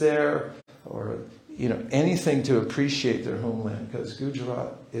Acharya that's there, or anything to appreciate their homeland, because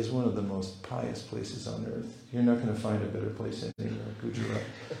Gujarat is one of the most pious places on earth. You're not going to find a better place anywhere, Gujarat.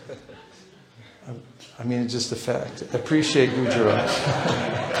 I mean, it's just a fact. Appreciate Gujarat.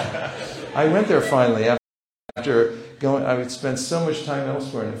 I went there finally after going. I would spend so much time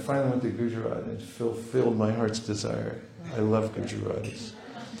elsewhere, and I finally went to Gujarat, and it fulfilled my heart's desire. I love Gujaratis.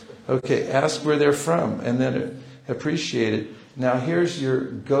 Okay, ask where they're from, and then appreciate it. Now, here's your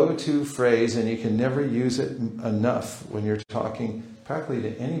go-to phrase, and you can never use it enough when you're talking practically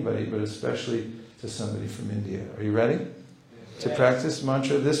to anybody, but especially to somebody from India. Are you ready? To practice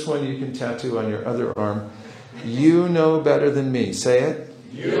mantra, this one you can tattoo on your other arm. You know better than me. Say it.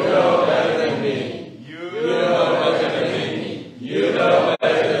 You know better than me. You know better than me. You know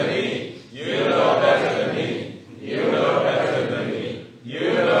better than me. You know better than me. You know better than me. You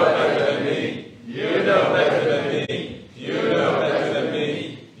know better than me. You know better than me. You know better than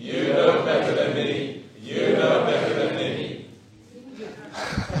me. You know better than me. You know better than me.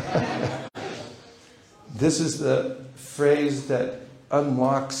 This is the phrase that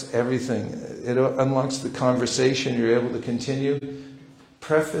unlocks everything. It unlocks the conversation. You're able to continue.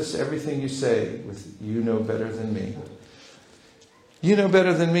 Preface everything you say with, you know better than me. You know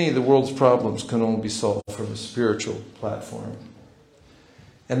better than me, the world's problems can only be solved from a spiritual platform.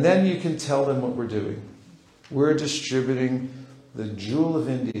 And then you can tell them what we're doing. We're distributing the jewel of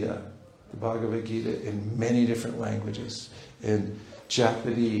India, the Bhagavad Gita, in many different languages. In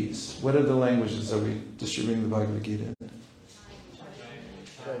Japanese. What other languages are we distributing the Bhagavad Gita in?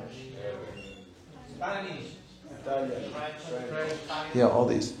 Yeah, all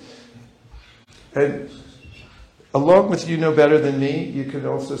these. And along with you know better than me, you could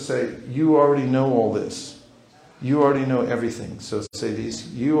also say, you already know all this. You already know everything. So say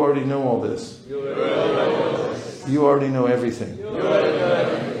these. You already know all this. You already know everything.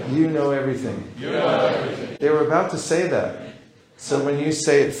 You know everything. They were about to say that. So when you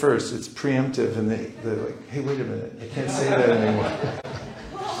say it first, it's preemptive, and they're like, hey, wait a minute, I can't say that anymore.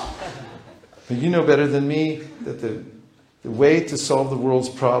 But you know better than me that the way to solve the world's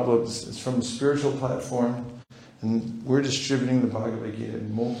problems is from a spiritual platform, and we're distributing the Bhagavad Gita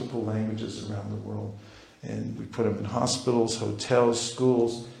in multiple languages around the world. And we put them in hospitals, hotels,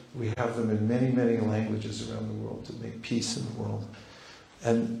 schools. We have them in many, many languages around the world to make peace in the world.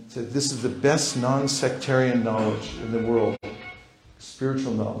 And so this is the best non-sectarian knowledge in the world.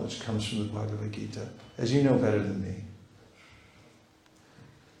 Spiritual knowledge comes from the Bhagavad Gita, as you know better than me.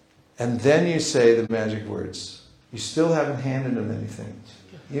 And then you say the magic words. You still haven't handed them anything.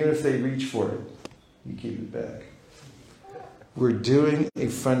 Even if they reach for it, you keep it back. We're doing a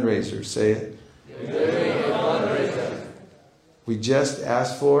fundraiser. Say it. We're doing a fundraiser. We just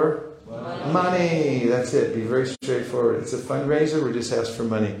asked for money. That's it. Be very straightforward. It's a fundraiser. We just asked for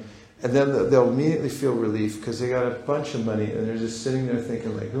money. And then they'll immediately feel relief because they got a bunch of money and they're just sitting there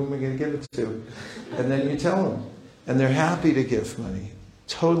thinking, like, who am I going to give it to? And then you tell them. And they're happy to give money.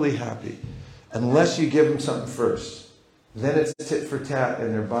 Totally happy. Unless you give them something first. Then it's tit for tat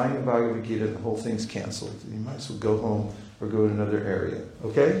and they're buying the Bhagavad Gita and the whole thing's canceled. You might as well go home or go to another area.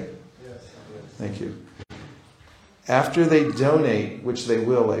 Okay? Yes. Thank you. After they donate, which they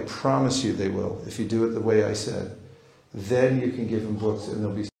will, I promise you they will, if you do it the way I said, then you can give them books and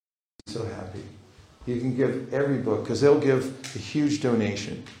they'll be so happy. You can give every book, because they'll give a huge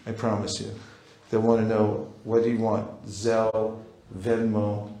donation, I promise you. They'll want to know, what do you want? Zelle,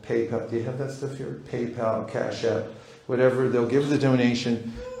 Venmo, PayPal. Do you have that stuff here? PayPal, Cash App, whatever. They'll give the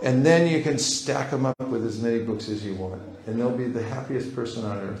donation, and then you can stack them up with as many books as you want. And they'll be the happiest person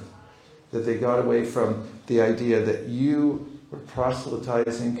on earth. That they got away from the idea that you were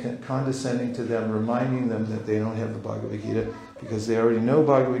proselytizing, condescending to them, reminding them that they don't have the Bhagavad Gita, because they already know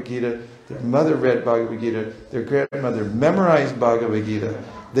Bhagavad Gita. Their mother read Bhagavad Gita. Their grandmother memorized Bhagavad Gita.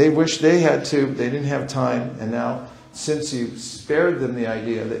 They wish they had to. They didn't have time. And now, since you spared them the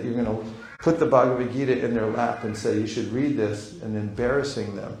idea that you're going to put the Bhagavad Gita in their lap and say, you should read this, and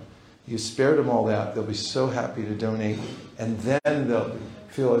embarrassing them. You spared them all that. They'll be so happy to donate, and then they'll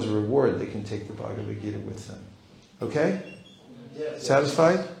feel as a reward they can take the Bhagavad Gita with them. Okay? Yes.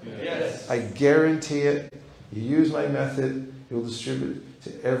 Satisfied? Yes. I guarantee it. You use my method, you'll distribute it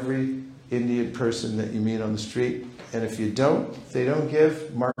to every Indian person that you meet on the street. And if you don't, if they don't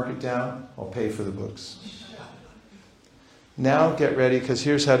give, mark it down. I'll pay for the books. Now get ready, because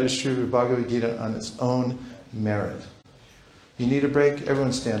here's how to distribute Bhagavad Gita on its own merit. You need a break?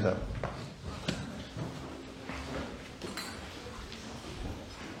 Everyone stand up.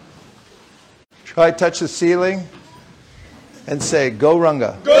 Try touch the ceiling and say, Go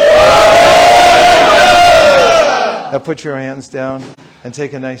Ranga. Go! Now put your hands down and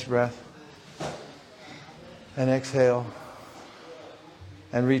take a nice breath. And exhale.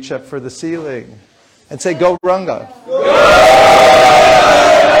 And reach up for the ceiling. And say, Go Ranga. Go!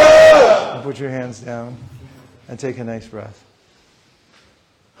 And put your hands down and take a nice breath.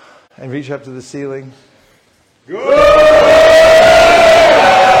 And reach up to the ceiling.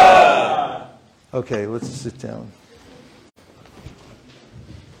 Okay, let's sit down.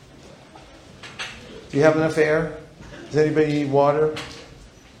 Do you have enough air? Does anybody need water?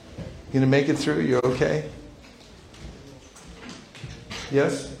 You gonna make it through? You okay?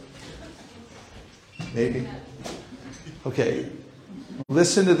 Yes? Maybe? Okay.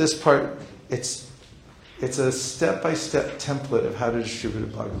 Listen to this part. It's a step-by-step template of how to distribute a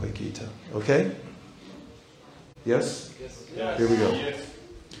Bhagavad Gita. Okay? Yes? Yes. Here we go. Yes.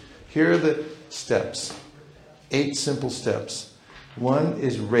 Here are the steps. 8 simple steps. 1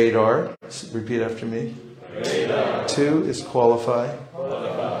 is radar. Repeat after me. Radar. 2 is qualify.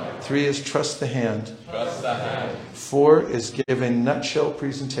 Qualify. 3 is trust the hand. Trust the hand. 4 is give a nutshell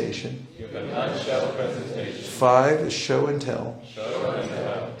presentation. Give a nutshell presentation. 5 is show and tell. Show and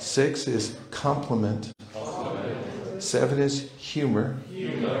tell. 6 is compliment. 7 is humor.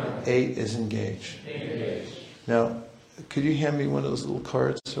 Humor. 8 is engage. Engage. Now, could you hand me one of those little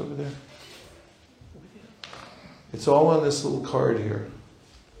cards over there? It's all on this little card here.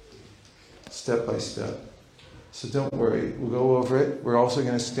 Step by step. So don't worry, we'll go over it. We're also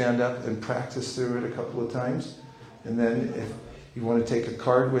going to stand up and practice through it a couple of times. And then if you want to take a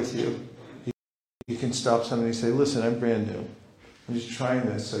card with you, you can stop somebody and say, listen, I'm brand new. I'm just trying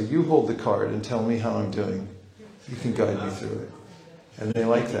this. So you hold the card and tell me how I'm doing. You can guide me through it. And they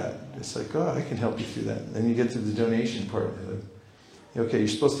like that. It's like, oh, I can help you through that. And then you get to the donation part. Okay, you're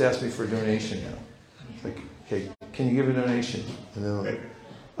supposed to ask me for a donation now. It's like, okay, can you give a donation? And then like,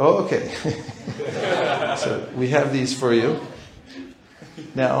 oh, okay. So we have these for you.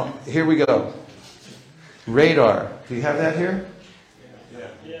 Now, here we go. Radar. Do you have that here?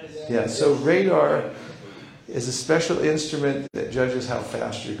 Yeah, so radar is a special instrument that judges how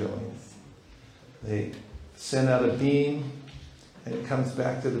fast you're going. They send out a beam, and it comes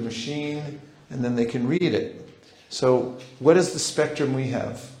back to the machine, and then they can read it. So what is the spectrum we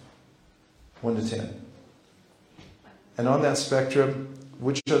have? 1 to 10. And on that spectrum,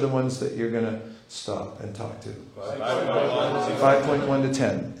 which are the ones that you're going to stop and talk to? 5.1 to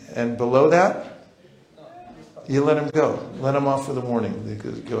 10. And below that, you let them go. Let them off for the morning.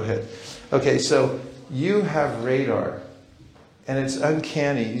 Go ahead. Okay, so you have radar. And it's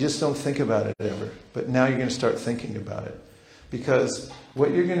uncanny. You just don't think about it ever. But now you're going to start thinking about it. Because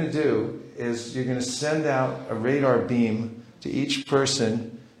what you're going to do is you're going to send out a radar beam to each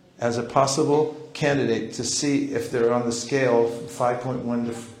person as a possible candidate to see if they're on the scale from 5.1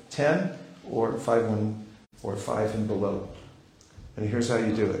 to 10 or 5.1 or 5 and below. And here's how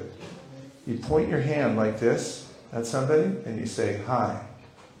you do it. You point your hand like this at somebody and you say, hi.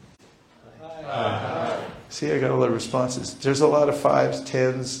 Hi. See, I got a lot of responses. There's a lot of 5s,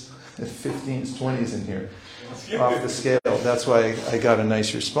 10s, 15s, 20s in here off the scale. That's why I got a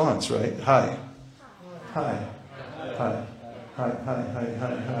nice response, right? Hi. Hi. Hi. Hi, hi, hi,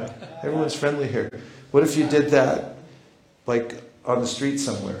 hi, hi. Everyone's friendly here. What if you did that, like, on the street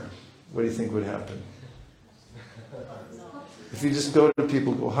somewhere? What do you think would happen? If you just go to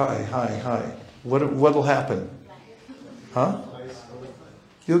people, go, hi, hi, hi. What'll happen? Huh?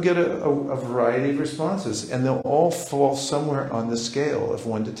 You'll get a variety of responses, and they'll all fall somewhere on the scale of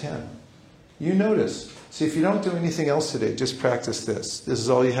 1 to 10. You notice. See, if you don't do anything else today, just practice this. This is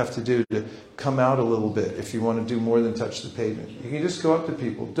all you have to do to come out a little bit if you want to do more than touch the pavement. You can just go up to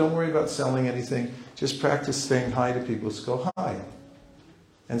people. Don't worry about selling anything. Just practice saying hi to people. Just go hi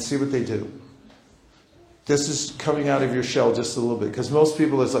and see what they do. This is coming out of your shell just a little bit, because most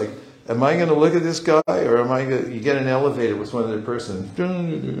people is like, am I going to look at this guy, or am I going to, you get an elevator with one other person.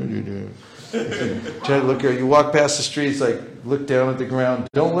 Try to look at. You walk past the streets, like look down at the ground.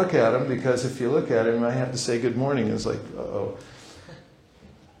 Don't look at him, because if you look at him, you might have to say good morning. It's like, uh-oh.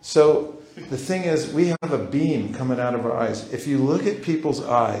 So the thing is, we have a beam coming out of our eyes. If you look at people's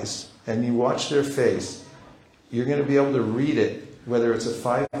eyes and you watch their face, you're going to be able to read it, whether it's a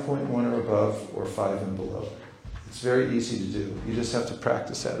 5.1 or above or 5 and below. It's very easy to do. You just have to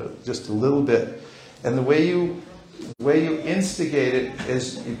practice at it just a little bit. And the way you instigate it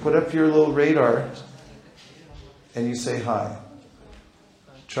is you put up your little radar and you say hi.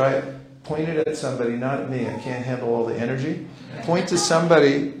 Try it. Point it at somebody, not at me. I can't handle all the energy. Point to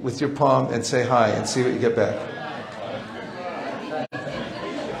somebody with your palm and say hi and see what you get back.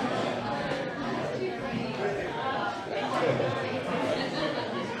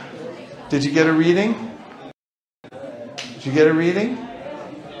 Did you get a reading? Did you get a reading?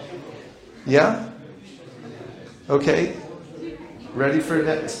 Yeah? Okay. Ready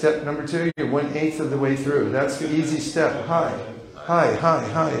for step number 2? You're 1/8 of the way through. That's the easy step. Hi. Hi, hi,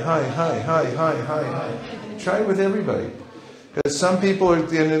 hi, hi, hi, hi, hi, hi, hi. Try it with everybody. Because some people are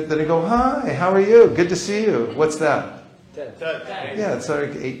going to go, hi, how are you? Good to see you. What's that? 10. Yeah, it's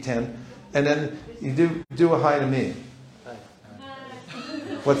like 8, 10. And then you do a hi to me.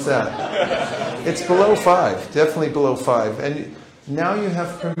 What's that? It's below 5. Definitely below 5. And now you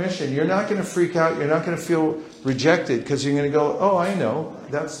have permission. You're not going to freak out. You're not going to feel rejected, because you're going to go, oh, I know.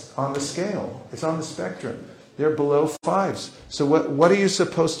 That's on the scale. It's on the spectrum. They're below 5s. So what are you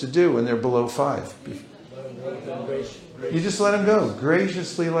supposed to do when they're below 5? You just let them go.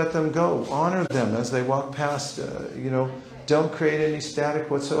 Graciously let them go. Honor them as they walk past. Don't create any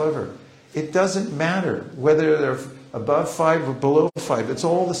static whatsoever. It doesn't matter whether they're above 5 or below 5. It's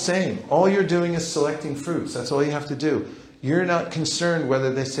all the same. All you're doing is selecting fruits. That's all you have to do. You're not concerned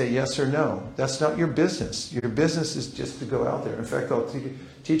whether they say yes or no. That's not your business. Your business is just to go out there. In fact, I'll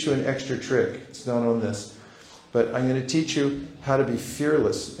teach you an extra trick. It's not on this. But I'm going to teach you how to be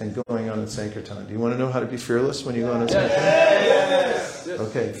fearless and going on a Sankirtan. Do you want to know how to be fearless when you go on a Sankirtan? Yes.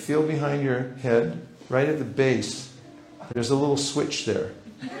 Okay, feel behind your head, right at the base. There's a little switch there.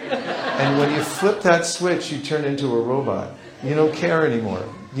 And when you flip that switch, you turn into a robot. You don't care anymore.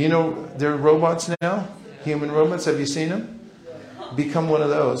 You know there are robots now? Human robots, have you seen them? Become one of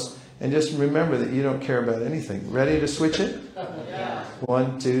those. And just remember that you don't care about anything. Ready to switch it?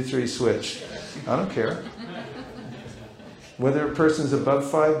 1, 2, 3, switch. I don't care. Whether a person's above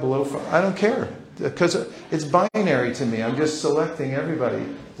 5, below 5, I don't care. Because it's binary to me. I'm just selecting everybody.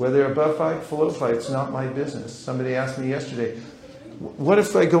 Whether they're above 5, below 5, it's not my business. Somebody asked me yesterday, what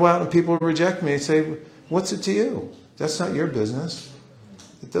if I go out and people reject me and say, what's it to you? That's not your business.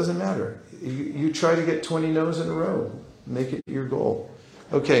 It doesn't matter. You try to get 20 no's in a row. Make it your goal.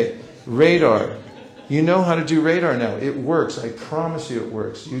 Okay, radar. You know how to do radar now. It works. I promise you it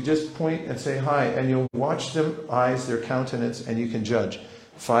works. You just point and say hi, and you'll watch them eyes, their countenance, and you can judge.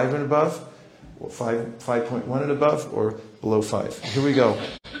 5 and above, or 5.1 and above, or below 5. Here we go.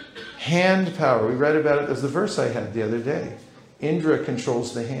 Hand power. We read about it. There's the verse I had the other day. Indra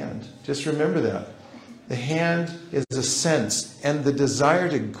controls the hand. Just remember that. The hand is a sense, and the desire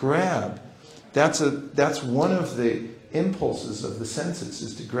to grab, that's one of the impulses of the senses,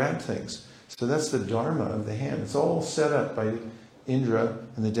 is to grab things. So that's the dharma of the hand. It's all set up by Indra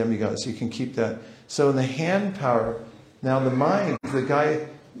and the demigods. You can keep that. So in the hand power, now the mind, the guy,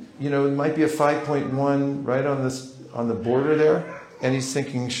 it might be a 5.1 right on the border there, and he's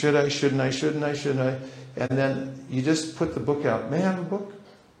thinking, should I, shouldn't I, shouldn't I, shouldn't I? And then you just put the book out. May I have a book?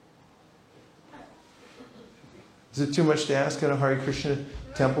 Is it too much to ask in a Hare Krishna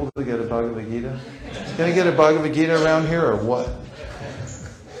temple to get a Bhagavad Gita? Can I get a Bhagavad Gita around here or what?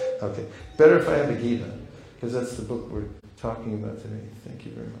 Okay. Better if I have a Gita, because that's the book we're talking about today. Thank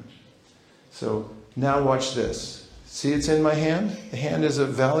you very much. So now watch this. See, it's in my hand. The hand is a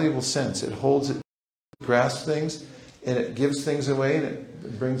valuable sense. It holds it, grasps things, and it gives things away, and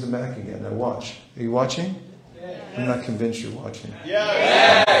it brings them back again. Now watch. Are you watching? Yes. I'm not convinced you're watching.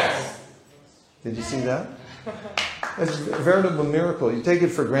 Yes. Did you see that? It's a veritable miracle. You take it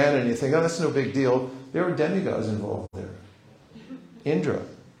for granted and you think, oh, that's no big deal. There were demigods involved there. Indra.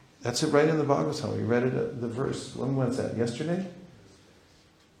 That's it right in the Bhagavatam. We read it, the verse. When was that? Yesterday?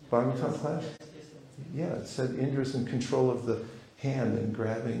 Bhagavatam class? Yeah, it said Indra's in control of the hand and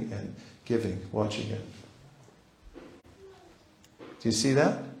grabbing and giving. Watch again. Do you see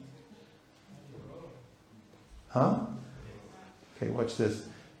that? Huh? Okay, watch this.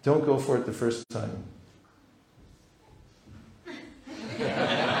 Don't go for it the first time.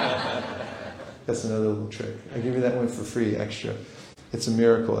 That's another little trick. I give you that one for free, extra. It's a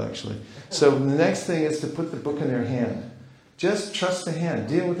miracle, actually. So the next thing is to put the book in their hand. Just trust the hand.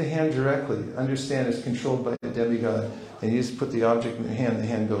 Deal with the hand directly. Understand it's controlled by the demigod. And you just put the object in the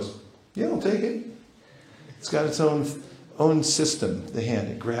hand goes, yeah, I'll take it. It's got its own system, the hand.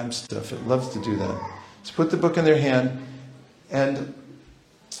 It grabs stuff. It loves to do that. So put the book in their hand and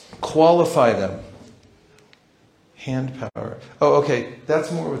qualify them. Hand power. Oh, okay.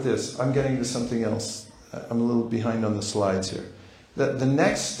 That's more with this. I'm getting to something else. I'm a little behind on the slides here. The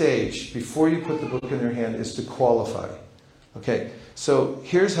next stage, before you put the book in their hand, is to qualify. Okay, so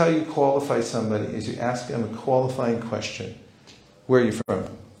here's how you qualify somebody, is you ask them a qualifying question. Where are you from?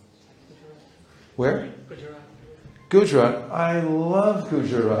 Where? Gujarat. Gujarat. I love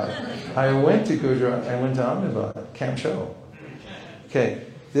Gujarat. I went to Gujarat. I went to Ahmedabad, Camp Show. Okay,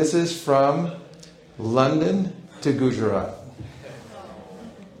 this is from London to Gujarat.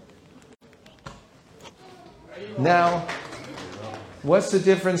 Now, what's the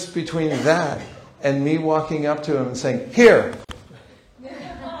difference between that and me walking up to him and saying, here?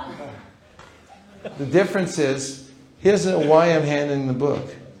 The difference is, he doesn't know why I'm handing the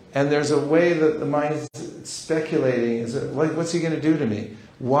book. And there's a way that the mind is speculating. Is it like, what's he going to do to me?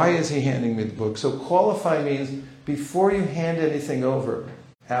 Why is he handing me the book? So qualify means, before you hand anything over,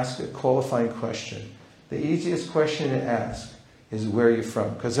 ask a qualifying question. The easiest question to ask is, where are you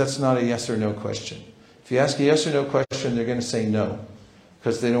from? Because that's not a yes or no question. If you ask a yes or no question, they're going to say no,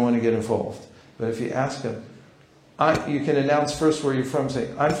 because they don't want to get involved. But if you ask them, you can announce first where you're from.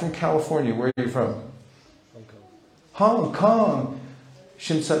 Say, I'm from California. Where are you from? Hong Kong. Hong Kong.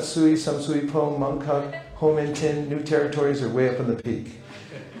 Shimsatsui, Samsui Po, Mongkok, Homentin, New Territories are way up on the peak.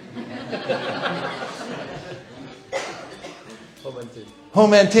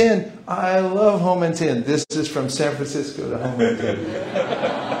 Homentin. I love Homentin. This is from San Francisco to Homentin.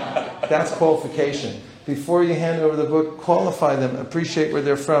 That's qualification. Before you hand over the book, qualify them, appreciate where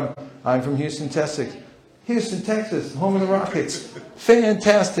they're from. I'm from Houston, Texas. Houston, Texas, home of the Rockets.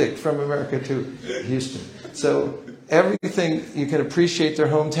 Fantastic, from America to Houston. So everything, you can appreciate their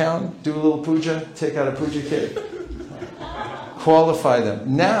hometown, do a little puja, take out a puja kit. Qualify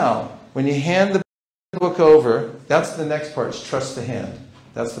them. Now, when you hand the book over, that's the next part, is trust the hand.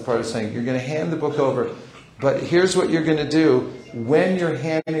 That's the part of saying, you're going to hand the book over, but here's what you're going to do when you're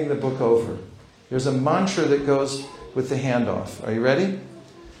handing the book over. There's a mantra that goes with the handoff. Are you ready?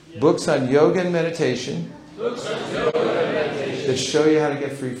 Books on yoga and meditation that show you how to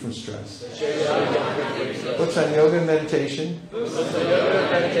get free from stress. Books on yoga and meditation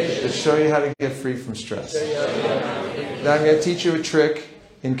that show you how to get free from stress. Now I'm going to teach you a trick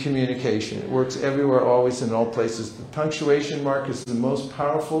in communication. It works everywhere, always, in all places. The punctuation mark is the most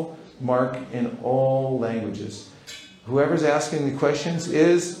powerful mark in all languages. Whoever's asking the questions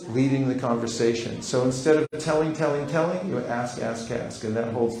is leading the conversation. So instead of telling, you ask. And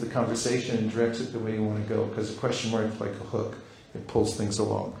that holds the conversation and directs it the way you want to go. Because a question mark is like a hook. It pulls things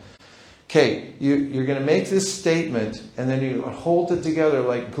along. Okay, you're going to make this statement and then you hold it together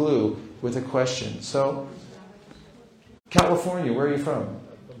like glue with a question. So, California, where are you from?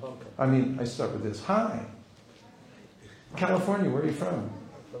 I start with this. Hi. California, where are you from?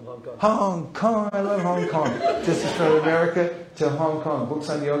 From Hong Kong. Hong Kong, I love Hong Kong. This is from America to Hong Kong. Books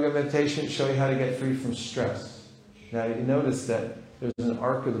on yoga and meditation show you how to get free from stress. Now you notice that there's an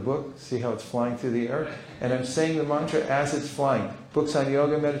arc of the book. See how it's flying through the air? And I'm saying the mantra as it's flying. Books on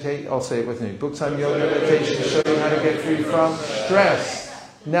yoga and meditation, I'll say it with me. Books on yoga and meditation show you how to get free from stress.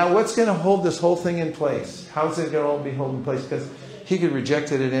 Now what's going to hold this whole thing in place? How's it going to all be held in place? Because he could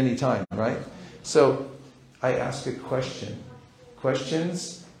reject it at any time, right? So I ask a question.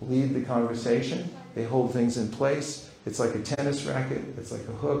 Questions lead the conversation. They hold things in place. It's like a tennis racket. It's like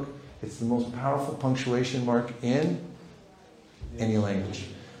a hook. It's the most powerful punctuation mark in any language.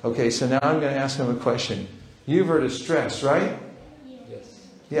 Okay, so now I'm going to ask him a question. You've heard of stress, right? Yes.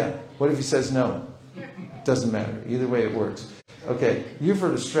 Yeah. What if he says no? Doesn't matter. Either way it works. Okay, you've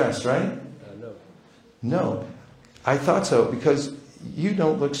heard of stress, right? No. No. I thought so, because you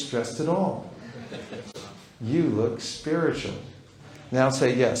don't look stressed at all. You look spiritual. Now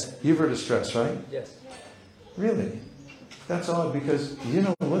say yes. You've heard of stress, right? Yes. Really? That's odd, because you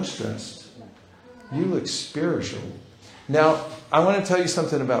don't look stressed. You look spiritual. Now, I want to tell you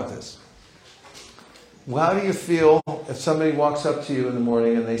something about this. How do you feel if somebody walks up to you in the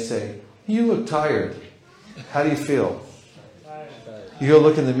morning and they say, you look tired? How do you feel? You go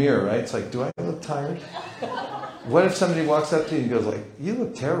look in the mirror, right? It's like, do I look tired? What if somebody walks up to you and goes like, you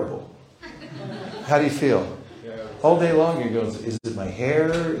look terrible? How do you feel? All day long you go, is it my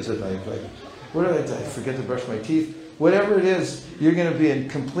hair? Is it what did I do? I forget to brush my teeth? Whatever it is, you're going to be in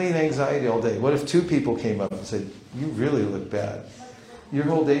complete anxiety all day. What if two people came up and said, you really look bad? Your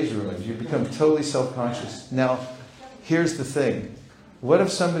whole day's ruined. You become totally self-conscious. Now, here's the thing. What if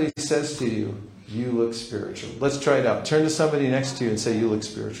somebody says to you, you look spiritual? Let's try it out. Turn to somebody next to you and say, you look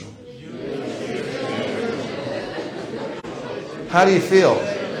spiritual. How do you feel?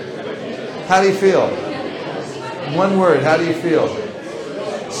 How do you feel? One word, how do you feel?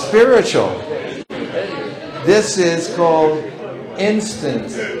 Spiritual. This is called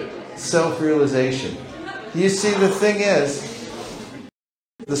instant self-realization. You see, the thing is,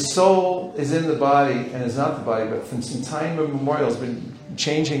 the soul is in the body and is not the body, but from some time immemorial has been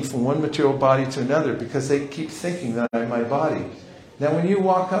changing from one material body to another because they keep thinking that I'm my body. Now when you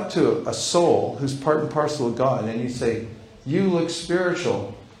walk up to a soul who's part and parcel of God and you say, you look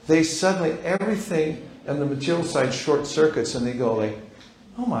spiritual, they suddenly, everything on the material side short circuits and they go like,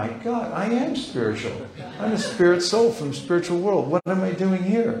 oh my God, I am spiritual. I'm a spirit soul from the spiritual world. What am I doing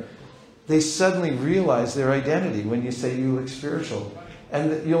here? They suddenly realize their identity when you say you look spiritual.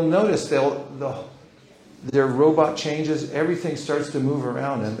 And you'll notice their robot changes, everything starts to move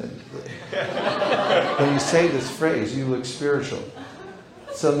around. And when you say this phrase, you look spiritual.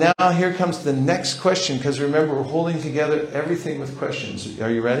 So now here comes the next question, because remember, we're holding together everything with questions.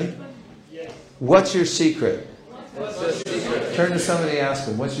 Are you ready? Yes. What's your secret? What's your secret? Turn to somebody and ask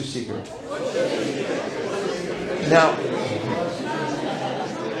them, what's your secret? Now,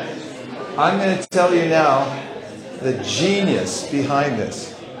 I'm going to tell you now the genius behind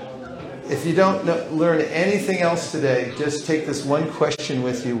this. If you don't learn anything else today, just take this one question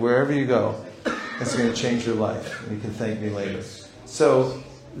with you wherever you go. It's going to change your life. And you can thank me later. So,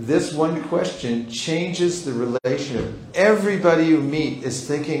 this one question changes the relationship. Everybody you meet is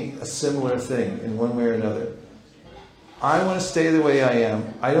thinking a similar thing in one way or another. I want to stay the way I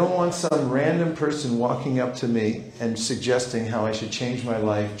am. I don't want some random person walking up to me and suggesting how I should change my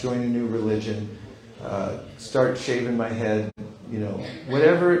life, join a new religion, start shaving my head,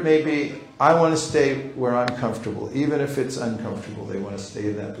 whatever it may be. I want to stay where I'm comfortable. Even if it's uncomfortable, they want to stay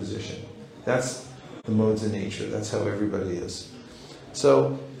in that position. That's the modes of nature. That's how everybody is.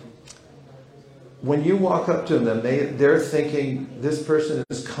 So, when you walk up to them, they're thinking, this person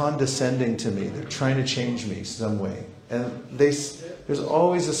is condescending to me. They're trying to change me some way. And there's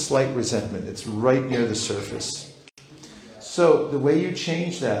always a slight resentment. It's right near the surface. So, the way you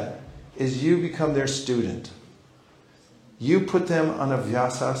change that is you become their student. You put them on a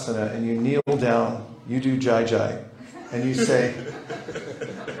Vaisesika and you kneel down, you do Jai Jai, and you say,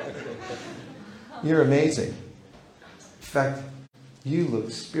 you're amazing. In fact, you look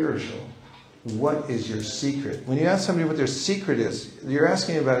spiritual. What is your secret? When you ask somebody what their secret is, you're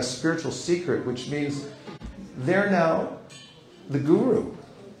asking about a spiritual secret, which means they're now the guru.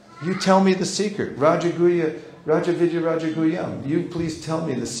 You tell me the secret. Rajavidya Rajaguyam. You please tell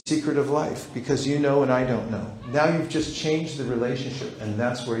me the secret of life, because you know and I don't know. Now you've just changed the relationship, and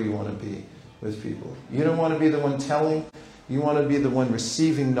that's where you want to be with people. You don't want to be the one telling. You want to be the one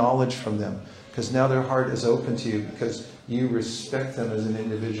receiving knowledge from them, because now their heart is open to you, because you respect them as an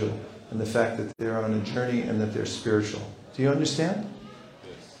individual and the fact that they're on a journey and that they're spiritual. Do you understand?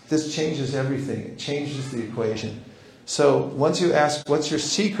 This changes everything. It changes the equation. So once you ask, what's your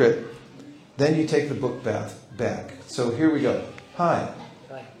secret? Then you take the book back. So here we go. Hi.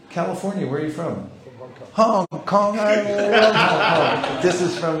 Hi. California, where are you from? Hong Kong. Hong Kong. I love Hong Kong. This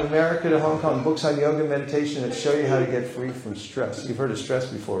is from America to Hong Kong. Books on yoga and meditation that show you how to get free from stress. You've heard of stress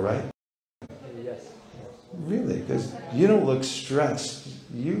before, right? Yes. Really? Because you don't look stressed.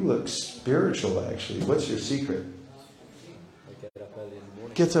 You look spiritual, actually. What's your secret? I get up early in the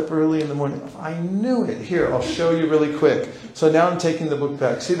morning. Gets up early in the morning. I knew it. Here, I'll show you really quick. So now I'm taking the book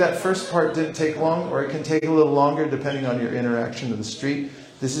back. See, that first part didn't take long, or it can take a little longer depending on your interaction in the street.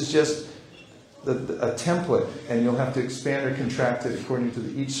 This is just a template, and you'll have to expand or contract it according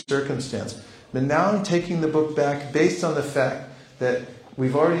to each circumstance. But now I'm taking the book back based on the fact that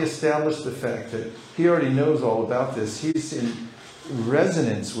we've already established the fact that he already knows all about this. He's in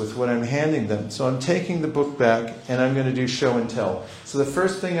resonance with what I'm handing them. So I'm taking the book back and I'm going to do show and tell. So the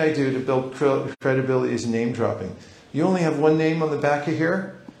first thing I do to build credibility is name dropping. You only have one name on the back of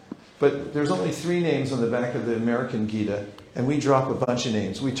here, but there's only 3 names on the back of the American Gita, and we drop a bunch of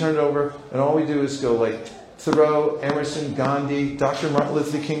names. We turn it over and all we do is go like Thoreau, Emerson, Gandhi, Dr. Martin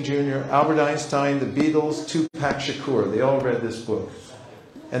Luther King Jr., Albert Einstein, the Beatles, Tupac Shakur. They all read this book.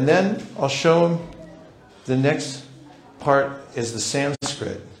 And then I'll show them the next part is the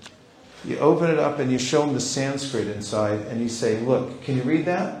Sanskrit. You open it up and you show them the Sanskrit inside and you say, look, can you read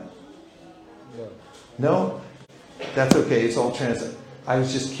that? No. No? That's okay, it's all translated. I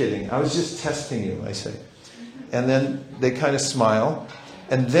was just kidding. I was just testing you, I say. And then they kind of smile.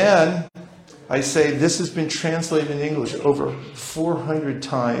 And then I say, this has been translated in English over 400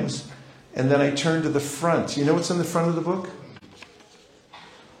 times. And then I turn to the front. You know what's in the front of the book?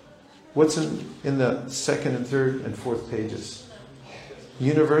 What's in the second and third and fourth pages?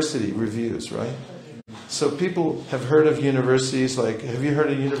 University reviews, right? So people have heard of universities like, have you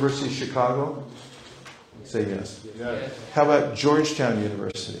heard of University of Chicago? Say yes. Yes. How about Georgetown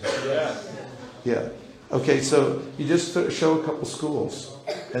University? Yes. Yeah. Okay, so you just show a couple schools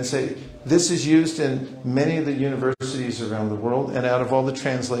and say, this is used in many of the universities around the world, and out of all the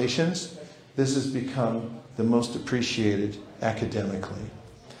translations, this has become the most appreciated academically.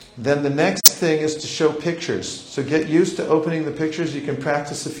 Then the next thing is to show pictures. So get used to opening the pictures. You can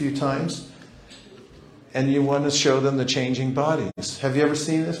practice a few times. And you want to show them the changing bodies. Have you ever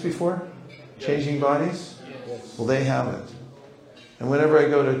seen this before? Changing bodies? Well, they haven't. And whenever I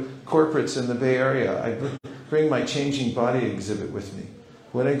go to corporates in the Bay Area, I bring my changing body exhibit with me.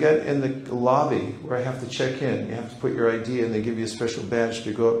 When I get in the lobby where I have to check in, you have to put your ID and they give you a special badge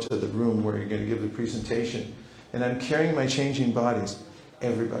to go up to the room where you're going to give the presentation. And I'm carrying my changing bodies.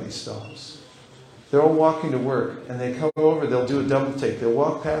 Everybody stops. They're all walking to work and they come over, they'll do a double take. They'll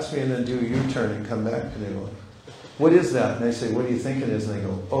walk past me and then do a U-turn and come back and they go, what is that? And I say, what do you think it is? And they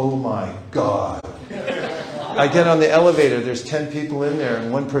go, oh my God. I get on the elevator, there's 10 people in there,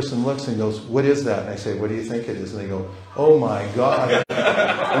 and one person looks and goes, what is that? And I say, what do you think it is? And they go, oh my God.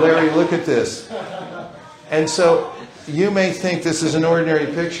 Larry, look at this. And so you may think this is an ordinary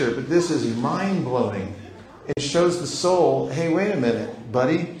picture, but this is mind-blowing. It shows the soul, hey, wait a minute,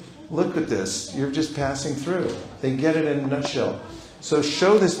 buddy, look at this. You're just passing through. They get it in a nutshell. So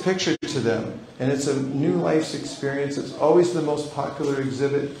show this picture to them, and it's a new life's experience. It's always the most popular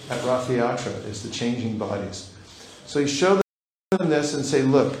exhibit at Rath Yatra, is the changing bodies. So you show them this and say,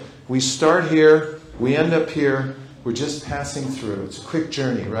 look, we start here, we end up here, we're just passing through. It's a quick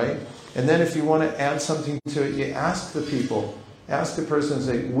journey, right? And then if you want to add something to it, you ask the people, ask the person and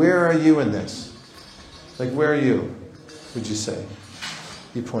say, where are you in this? Like, where are you, would you say?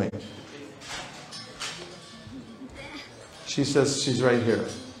 You point. She says she's right here.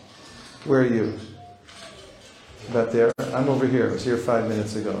 Where are you? About there? I'm over here. I was here 5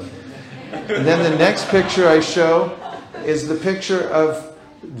 minutes ago. And then the next picture I show is the picture of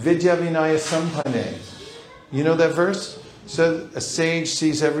Vidya Vinaya Sampanne. You know that verse? So a sage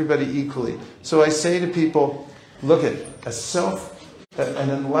sees everybody equally. So I say to people, look at an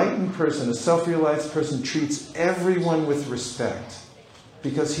enlightened person, a self-realized person treats everyone with respect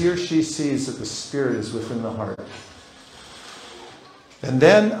because he or she sees that the spirit is within the heart. And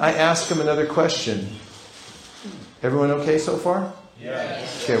then I ask them another question. Everyone okay so far?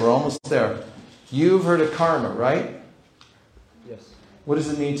 Yes. Okay, we're almost there. You've heard of karma, right? Yes. What does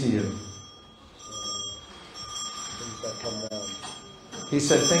it mean to you? Things that come round. He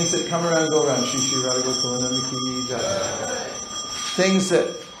said, things that come around go around. Shishi Radha Gokulananda Ki Jai. Things that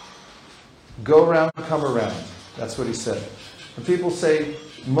go around, come around. That's what he said. And people say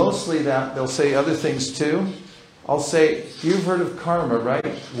mostly that. They'll say other things too. I'll say, you've heard of karma, right?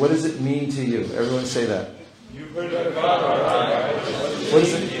 What does it mean to you? Everyone say that. You've heard of karma, right? What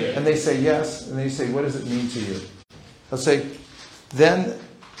is it? And they say yes. And they say, what does it mean to you? They'll say, then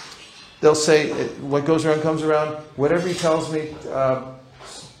they'll say, what goes around comes around. Whatever he tells me,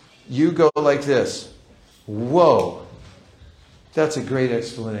 you go like this. Whoa. That's a great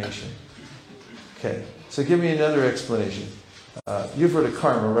explanation. Okay. So give me another explanation. You've heard of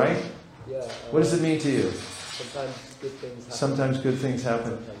karma, right? Yeah. What does it mean to you? Sometimes good things happen. Sometimes good things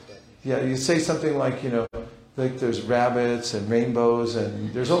happen. Sometimes bad. Yeah, you say something like, like there's rabbits and rainbows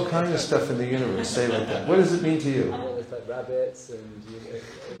and there's all kinds of stuff in the universe. Say like that. What does it mean to you? Well, it's like rabbits and...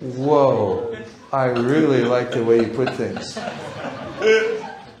 Whoa. I really like the way you put things.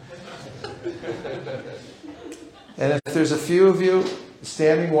 And if there's a few of you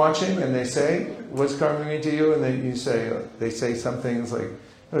standing watching and they say, what's karma mean to you? And then you say, they say something, it's like,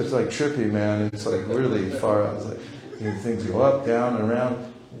 oh, it's like trippy, man. It's like really far out. It's like things go up, down, and around.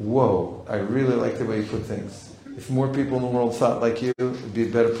 Whoa, I really like the way you put things. If more people in the world thought like you, it would be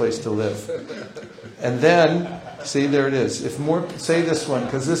a better place to live. And then, see, there it is. If more, say this one,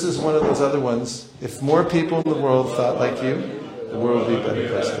 because this is one of those other ones. If more people in the world thought like you, the world would be a better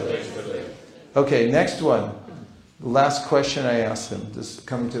place to live. Okay, next one. The last question I asked them, just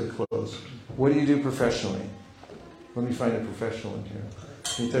coming to the close. What do you do professionally? Let me find a professional in here.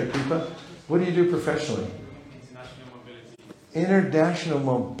 Nita Kripa? What do you do professionally? International mobility. International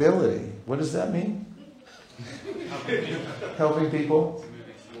mobility. What does that mean? Helping people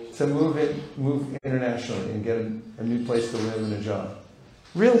to move internationally and get a new place to live and a job.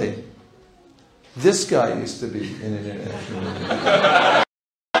 Really? This guy used to be in an international mobility.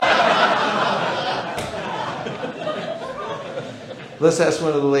 Let's ask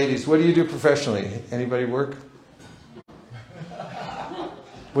one of the ladies, what do you do professionally? Anybody work?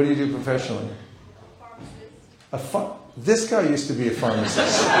 What do you do professionally? This guy used to be a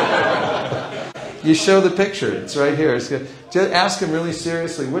pharmacist. You show the picture. It's right here. It's good. Just ask him really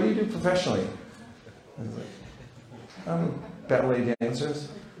seriously, what do you do professionally? I'm ballet dancers.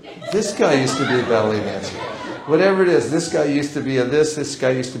 This guy used to be a ballet dancer. Whatever it is, this guy used to be a this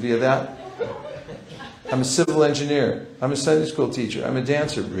guy used to be a that. I'm a civil engineer. I'm a Sunday school teacher. I'm a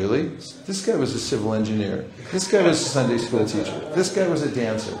dancer. Really? This guy was a civil engineer. This guy was a Sunday school teacher. This guy was a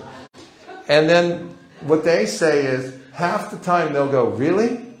dancer. And then what they say is, half the time they'll go,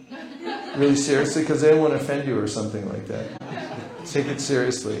 really? Really seriously? Because they don't want to offend you or something like that. Take it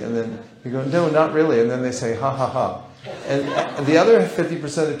seriously. And then you go, no, not really. And then they say, ha, ha, ha. And the other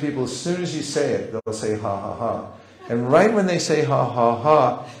 50% of people, as soon as you say it, they'll say, ha, ha, ha. And right when they say, ha, ha,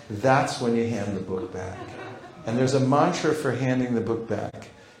 ha, that's when you hand the book back. And there's a mantra for handing the book back.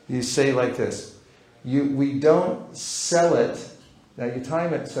 You say like this, we don't sell it. Now you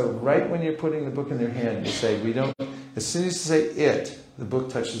time it, so right when you're putting the book in their hand, you say, we don't, as soon as you say it, the book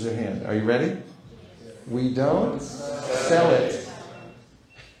touches their hand. Are you ready? We don't sell it.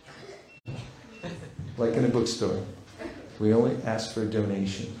 Like in a bookstore. We only ask for a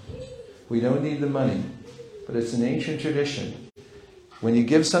donation. We don't need the money, but it's an ancient tradition. When you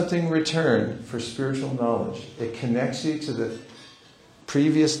give something in return for spiritual knowledge, it connects you to the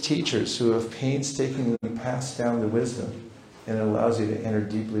previous teachers who have painstakingly passed down the wisdom, and it allows you to enter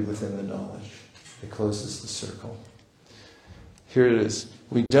deeply within the knowledge. It closes the circle. Here it is.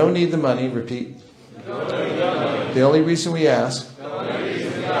 We don't need the money. Repeat. The only reason we ask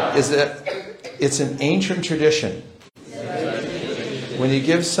is that it's an ancient tradition. When you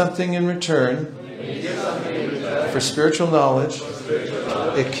give something in return for spiritual knowledge,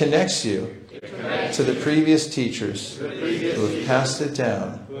 it connects you to the previous teachers who have passed it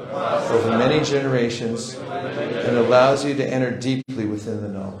down over many generations and allows you to enter deeply within the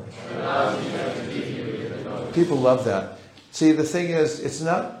knowledge. People love that. See, the thing is, it's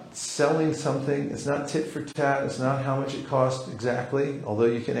not selling something, it's not tit for tat, it's not how much it costs exactly, although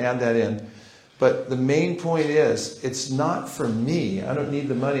you can add that in. But the main point is, it's not for me. I don't need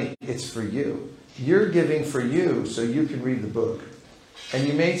the money. It's for you. You're giving for you so you can read the book. And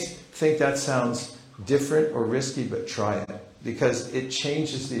you may think that sounds different or risky, but try it. Because it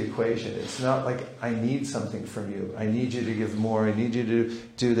changes the equation. It's not like, I need something from you. I need you to give more. I need you to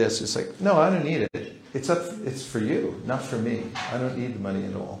do this. It's like, no, I don't need it. It's for you, not for me. I don't need the money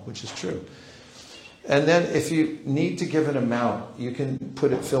at all, which is true. And then if you need to give an amount, you can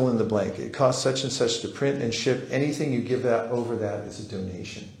fill in the blank. It costs such and such to print and ship. Anything you give that over that is a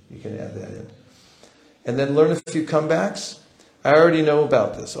donation. You can add that in. And then learn a few comebacks. I already know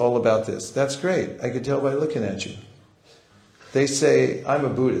about this, all about this. That's great. I could tell by looking at you. They say, I'm a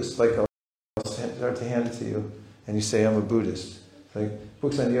Buddhist. Like I'll start to hand it to you, and you say, I'm a Buddhist. Like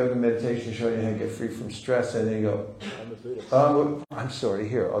books on yoga meditation showing you how to get free from stress, and then you go, I'm a Buddhist. I'm sorry,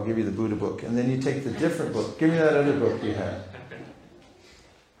 here, I'll give you the Buddha book. And then you take the different book. Give me that other book you have.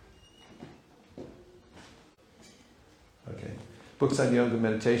 Okay. Books on yoga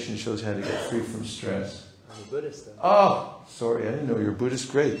meditation shows how to get free from stress. I'm a Buddhist then. Oh, sorry, I didn't know you're a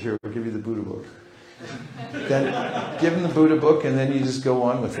Buddhist. Great, here, I'll give you the Buddha book. Then give them the Buddha book, and then you just go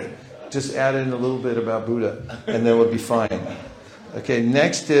on with it. Just add in a little bit about Buddha, and then we'll be fine. Okay,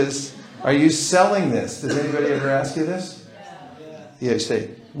 next is, are you selling this? Does anybody ever ask you this? Yeah, you say,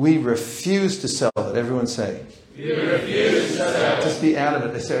 we refuse to sell it. Everyone say. We refuse to sell it. Just be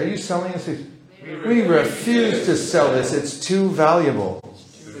adamant. They say, are you selling this? We refuse to sell this. It's too valuable.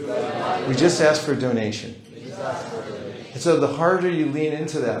 We just ask for a donation. And so the harder you lean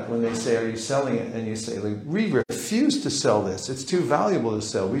into that when they say, are you selling it? And you say, like, we refuse to sell this. It's too valuable to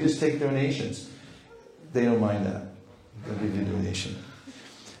sell. We just take donations. They don't mind that. They'll give you a donation.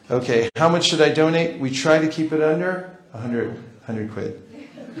 Okay, how much should I donate? We try to keep it under 100 quid.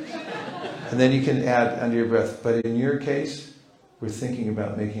 And then you can add under your breath. But in your case, we're thinking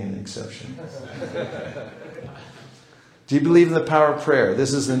about making an exception. Do you believe in the power of prayer?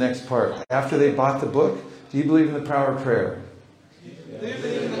 This is the next part. After they bought the book, do you believe in the power of prayer? Do you believe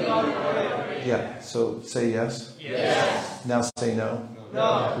in the power of prayer? Yeah, so say yes. Yes. Now say no.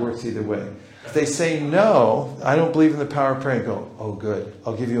 No. It works either way. If they say no, I don't believe in the power of prayer, go, oh good,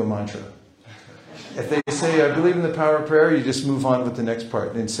 I'll give you a mantra. If they say, I believe in the power of prayer, you just move on with the next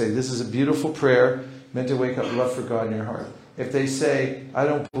part and say, this is a beautiful prayer meant to wake up love for God in your heart. If they say, I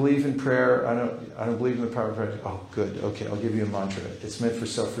don't believe in prayer, I don't believe in the power of prayer, oh good, okay, I'll give you a mantra. It's meant for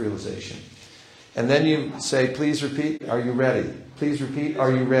self-realization. And then you say, please repeat, are you ready? Please repeat,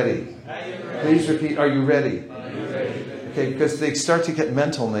 are you ready? Please repeat, are you ready? Okay, because they start to get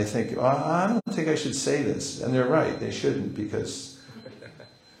mental and they think, oh, I don't think I should say this. And they're right, they shouldn't, because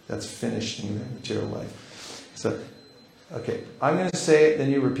that's finishing their material life. So, okay, I'm going to say it, then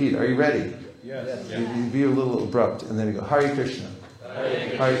you repeat. Are you ready? Yes. You be a little abrupt, and then you go, Hare Krishna.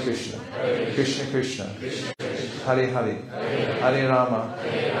 Hare Krishna. Krishna Krishna. Hare Hare. Hare Rama.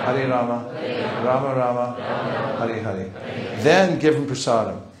 Hare Rama. Rama Rama. Hare Hare. Then give him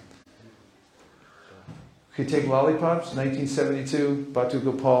prasadam. Okay, take lollipops. 1972, Batu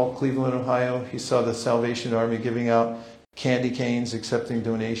Gopal, Cleveland, Ohio. He saw the Salvation Army giving out candy canes, accepting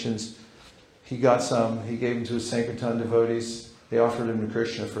donations. He got some. He gave them to his Sankirtan devotees. They offered him to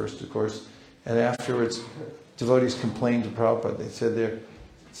Krishna first, of course. And afterwards, devotees complained to Prabhupada. They said they're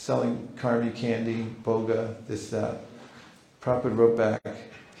selling karmi candy, boga, this, that. Prabhupada wrote back.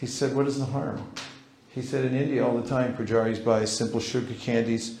 He said, what is the harm? He said, in India all the time, pujaris buy simple sugar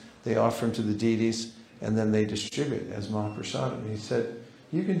candies. They offer them to the deities, and then they distribute as Mahaprasadam. He said,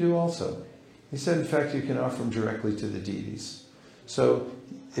 you can do also. He said, in fact, you can offer them directly to the deities. So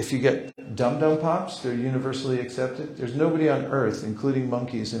if you get dum-dum pops, they're universally accepted. There's nobody on earth, including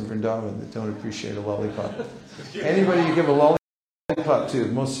monkeys in Vrindavan, that don't appreciate a lollipop. Anybody you give a lollipop to,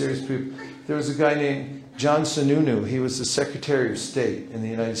 most serious people. There was a guy named John Sununu. He was the Secretary of State in the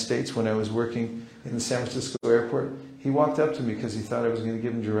United States when I was working in the San Francisco airport. He walked up to me because he thought I was going to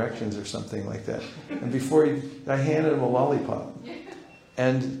give him directions or something like that. And I handed him a lollipop.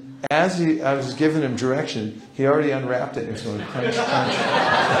 And as I was giving him direction, he already unwrapped it and he was going crunch, crunch.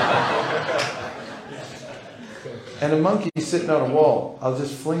 And a monkey sitting on a wall, I'll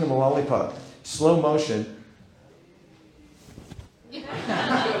just fling him a lollipop. Slow motion.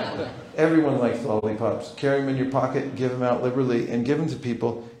 Everyone likes lollipops. Carry them in your pocket, give them out liberally, and give them to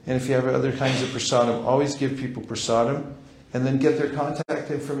people. And if you have other kinds of prasadam, always give people prasadam. And then get their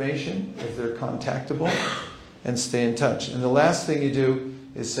contact information, if they're contactable, and stay in touch. And the last thing you do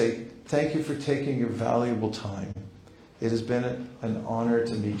is say, thank you for taking your valuable time. It has been an honor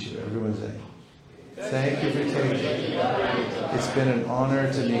to meet you. Everyone say, thank you for taking it. It's been an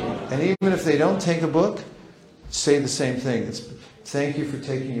honor to meet you. And even if they don't take a book, say the same thing. Thank you for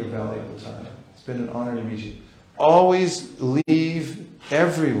taking your valuable time. It's been an honor to meet you. Always leave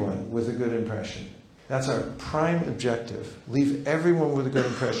everyone with a good impression. That's our prime objective. Leave everyone with a good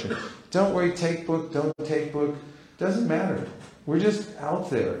impression. Don't worry, take book, don't take book. Doesn't matter. We're just out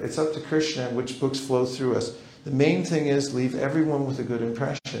there. It's up to Krishna which books flow through us. The main thing is leave everyone with a good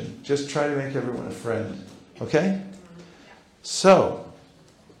impression. Just try to make everyone a friend. Okay? So,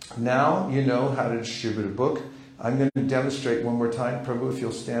 now you know how to distribute a book. I'm going to demonstrate one more time. Prabhu, if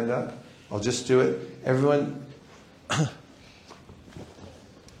you'll stand up. I'll just do it. Everyone,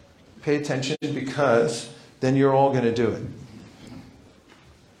 pay attention because then you're all going to do it.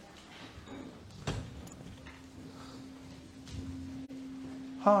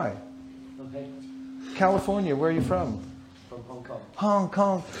 Hi. Okay. California, where are you from? From Hong Kong. Hong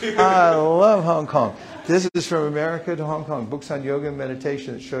Kong. I love Hong Kong. This is from America to Hong Kong. Books on yoga and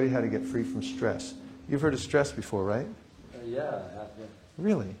meditation that show you how to get free from stress. You've heard of stress before, right? Yeah, I have, yeah.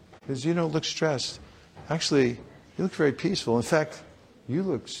 Really? Because you don't look stressed. Actually, you look very peaceful. In fact, you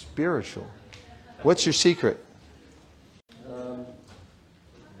look spiritual. What's your secret? I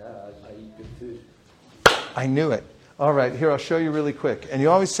eat good food. I knew it. All right, here, I'll show you really quick. And you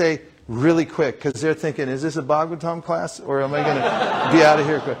always say really quick because they're thinking, is this a Bhagavatam class or am I going to be out of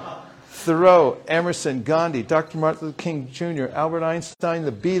here quick? Thoreau, Emerson, Gandhi, Dr. Martin Luther King Jr., Albert Einstein,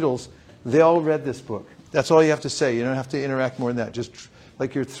 the Beatles, they all read this book. That's all you have to say. You don't have to interact more than that. Just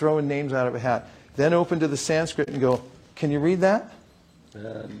like you're throwing names out of a hat. Then open to the Sanskrit and go, can you read that?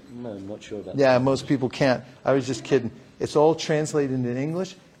 No, I'm not sure about that. Yeah, most people can't. I was just kidding. It's all translated into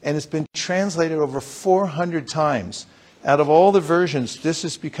English, and it's been translated over 400 times. Out of all the versions, this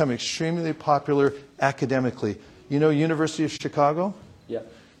has become extremely popular academically. You know University of Chicago? Yeah.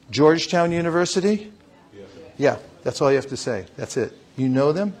 Georgetown University? Yeah, that's all you have to say. That's it. You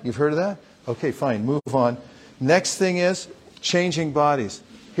know them? You've heard of that? Okay, fine. Move on. Next thing is changing bodies.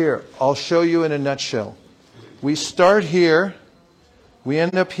 Here, I'll show you in a nutshell. We start here. We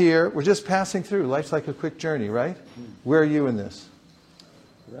end up here. We're just passing through. Life's like a quick journey, right? Where are you in this?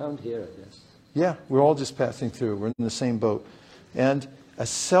 Around here, I guess. Yeah, we're all just passing through. We're in the same boat. And a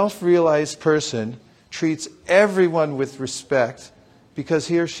self-realized person treats everyone with respect because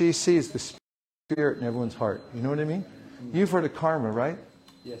he or she sees the spirit in everyone's heart. You know what I mean? You've heard of karma, right?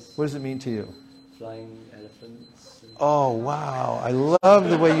 Yes. What does it mean to you? Flying elephants. Oh, wow. I love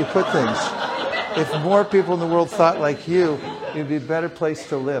the way you put things. If more people in the world thought like you, it would be a better place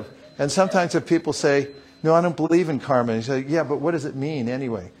to live. And sometimes if people say, no, I don't believe in karma. And you say, yeah, but what does it mean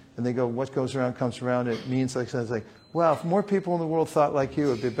anyway? And they go, what goes around comes around. It means like, wow, if more people in the world thought like you, it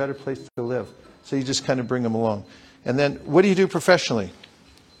would be a better place to live. So you just kind of bring them along. And then, what do you do professionally?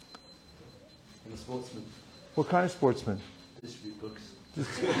 I'm a sportsman. What kind of sportsman? Distribute books.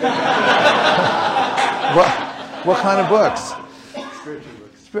 What kind of books? Spiritual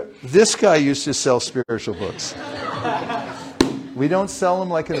books. This guy used to sell spiritual books. We don't sell them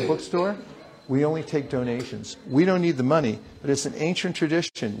like in a bookstore. We only take donations. We don't need the money, but it's an ancient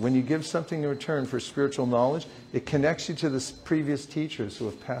tradition. When you give something in return for spiritual knowledge, it connects you to the previous teachers who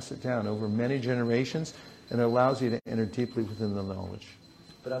have passed it down over many generations, and it allows you to enter deeply within the knowledge.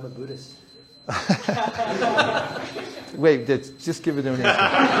 But I'm a Buddhist. Wait, just give a donation.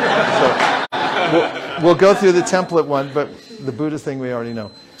 So we'll go through the template one, but the Buddha thing we already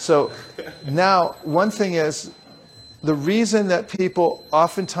know. So now, one thing is, the reason that people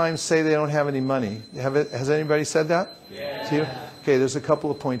oftentimes say they don't have any money, has anybody said that to you? Okay, there's a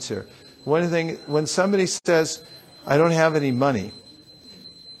couple of points here. One thing, when somebody says, I don't have any money,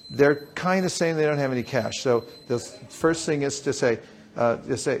 they're kind of saying they don't have any cash. So the first thing is to say, I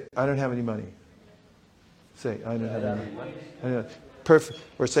don't have any money. Say, I don't have any money. Perfect.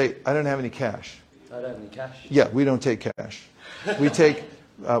 Or say, I don't have any cash. I don't have any cash. Yeah, we don't take cash. We take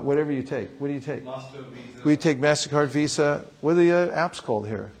whatever you take. What do you take? We take MasterCard, Visa. What are the apps called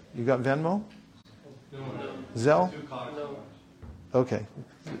here? You got Venmo? No. Zelle? No. Okay.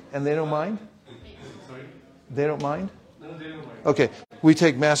 And they don't mind? Sorry? They don't mind? No, they don't mind. Okay. We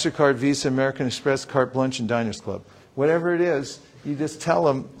take MasterCard, Visa, American Express, Carte Blanche, and Diners Club. Whatever it is, you just tell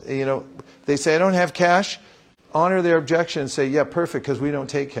them, they say, I don't have cash. Honor their objection and say, yeah, perfect, because we don't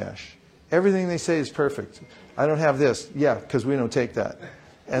take cash. Everything they say is perfect. I don't have this. Yeah, because we don't take that.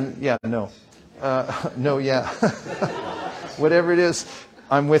 And yeah, no. No, yeah. Whatever it is,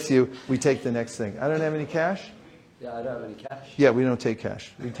 I'm with you. We take the next thing. I don't have any cash? Yeah, I don't have any cash. Yeah, we don't take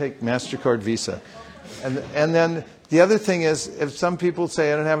cash. We take MasterCard, Visa. And then the other thing is, if some people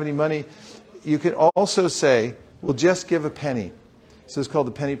say, I don't have any money, you can also say, well, just give a penny. So it's called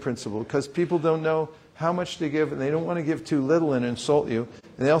the penny principle, because people don't know how much to give, and they don't want to give too little and insult you,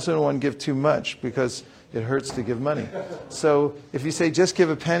 and they also don't want to give too much because it hurts to give money. So if you say just give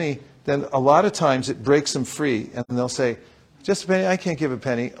a penny, then a lot of times it breaks them free, and they'll say, just a penny, I can't give a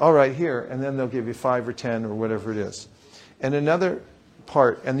penny. All right, here, and then they'll give you 5 or 10 or whatever it is. And another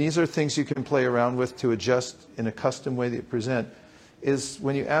part, and these are things you can play around with to adjust in a custom way that you present, is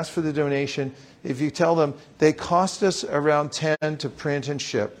when you ask for the donation, if you tell them they cost us around 10 to print and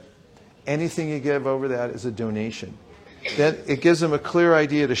ship, anything you give over that is a donation. Then it gives them a clear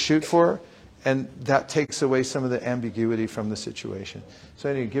idea to shoot for, and that takes away some of the ambiguity from the situation. So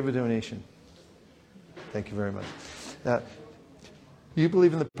anyway, give a donation. Thank you very much. Now, you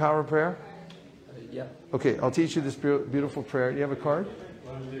believe in the power of prayer? Yeah. Okay, I'll teach you this beautiful prayer. Do you have a card?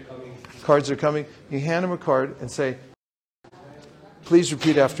 Cards are coming. You hand them a card and say, please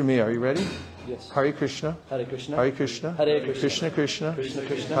repeat after me. Are you ready? Yes. Hare Krishna. Hare Krishna. Hare Krishna. Hare Krishna. Krishna Krishna. Krishna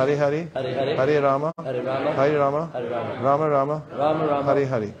Krishna. Hare Hare. Hare Hare. Hare Rama. Hare Rama. Hare Rama. Hare Rama. Rama Rama. Rama Rama. Hare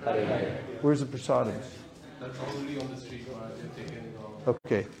Hare. Hare Hare. Where's the prasadam? That's only on the street where I didn't take any wrong.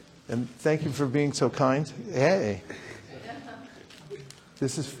 Okay. And thank you for being so kind. Hey.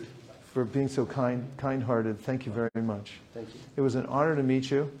 This is for being so kind-hearted. Thank you very much. Thank you. It was an honor to meet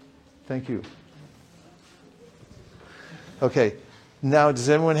you. Thank you. Okay. Now, does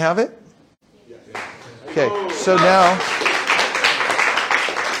everyone have it? Okay. So now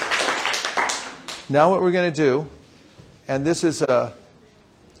what we're going to do, and this is a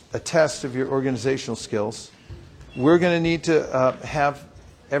test of your organizational skills. We're going to need to have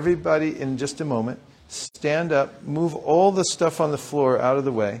everybody in just a moment stand up, move all the stuff on the floor out of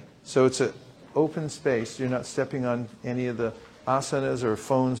the way. So it's an open space. You're not stepping on any of the asanas or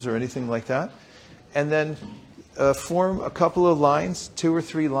phones or anything like that. And then form a couple of lines, 2 or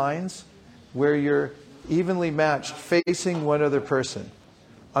 3 lines, where you're evenly matched, facing one other person.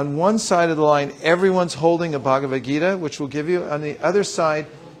 On one side of the line, everyone's holding a Bhagavad Gita, which will give you. On the other side,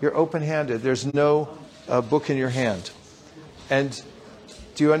 you're open-handed. There's no book in your hand. And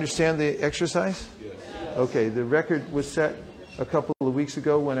do you understand the exercise? Yes. Okay, the record was set a couple of weeks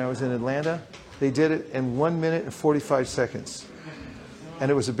ago when I was in Atlanta. They did it in 1 minute and 45 seconds. And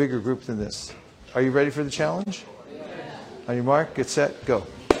it was a bigger group than this. Are you ready for the challenge? On your mark, get set, go.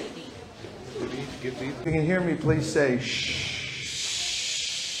 If you can hear me, please say shh.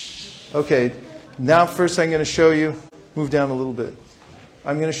 Okay, now first I'm going to show you, move down a little bit.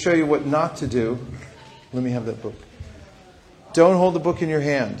 I'm going to show you what not to do. Let me have that book. Don't hold the book in your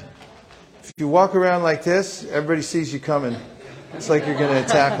hand. If you walk around like this, everybody sees you coming. It's like you're going to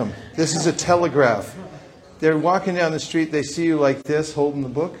attack them. This is a telegraph. They're walking down the street, they see you like this, holding the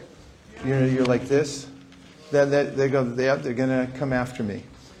book. You're like this. then they go, they're going to come after me.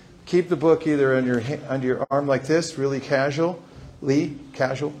 Keep the book either under your arm like this, really casual,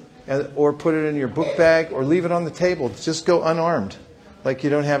 or put it in your book bag, or leave it on the table. Just go unarmed, like you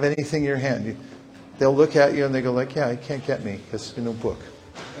don't have anything in your hand. They'll look at you and they go like, yeah, you can't get me because there's no book.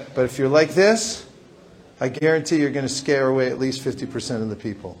 But if you're like this, I guarantee you're going to scare away at least 50% of the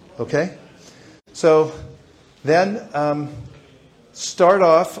people. Okay? So then start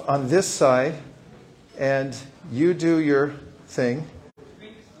off on this side, and you do your thing.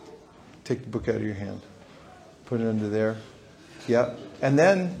 Take the book out of your hand. Put it under there. Yep. And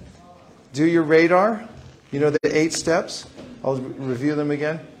then do your radar. You know the 8 steps? I'll review them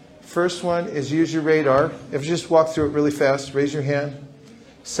again. First one is use your radar. If you just walk through it really fast, raise your hand.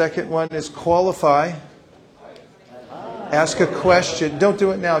 Second one is qualify. Ask a question. Don't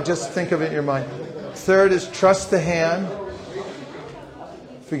do it now. Just think of it in your mind. Third is trust the hand.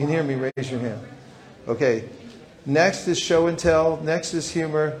 If you can hear me, raise your hand. Okay. Next is show and tell. Next is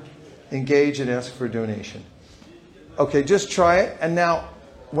humor. Engage and ask for a donation. Okay, just try it. And now,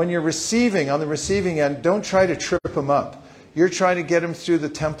 when you're receiving, on the receiving end, don't try to trip them up. You're trying to get them through the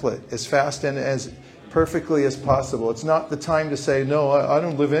template as fast and as perfectly as possible. It's not the time to say, no, I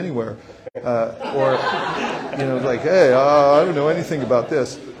don't live anywhere. Or, like, hey, I don't know anything about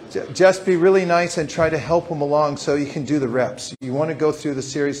this. Just be really nice and try to help them along so you can do the reps. You want to go through the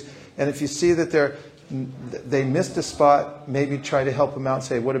series, and if you see that they missed a spot, maybe try to help them out and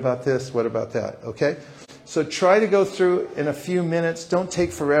say, what about this? What about that? Okay? So try to go through in a few minutes. Don't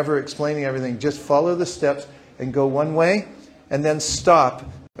take forever explaining everything. Just follow the steps and go one way, and then stop.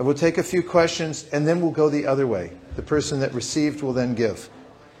 And we'll take a few questions, and then we'll go the other way. The person that received will then give.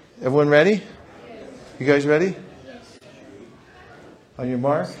 Everyone ready? You guys ready? On your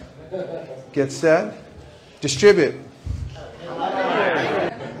mark, get set, distribute.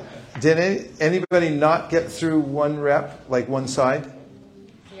 Did anybody not get through one rep, like one side?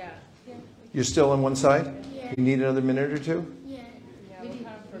 Yeah. You're still on one side? Yeah. You need another minute or two? Yeah. We kind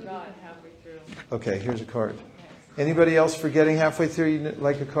of forgot halfway through. Okay, here's a card. Anybody else forgetting halfway through, you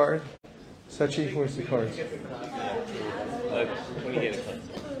like a card? Sachi, where's the cards?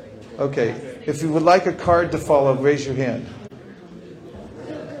 Okay, if you would like a card to follow, raise your hand.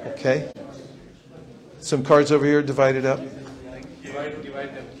 Okay. Some cards over here divided up.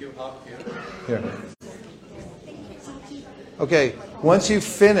 Divide them, give half here. Here. Okay, once you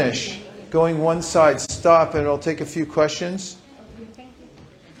finish going one side, stop, and it'll take a few questions.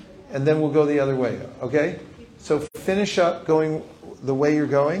 And then we'll go the other way, okay? So finish up going the way you're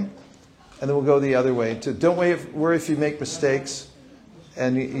going, and then we'll go the other way. Don't worry if you make mistakes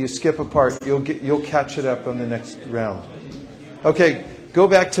and you skip a part. You'll catch it up on the next round. Okay, go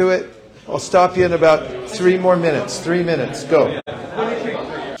back to it. I'll stop you in about 3 more minutes. 3 minutes. Go.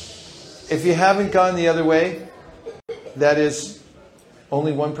 If you haven't gone the other way, that is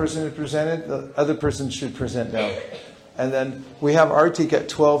only one person who presented. The other person should present now. And then we have Artik at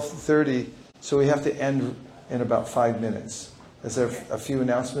 12:30, so we have to end in about 5 minutes. Is there a few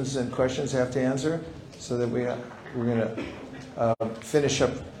announcements and questions I have to answer? So that we're going to finish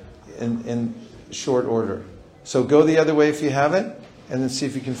up in short order. So go the other way if you haven't, and then see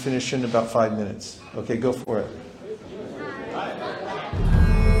if you can finish in about 5 minutes. Okay, go for it.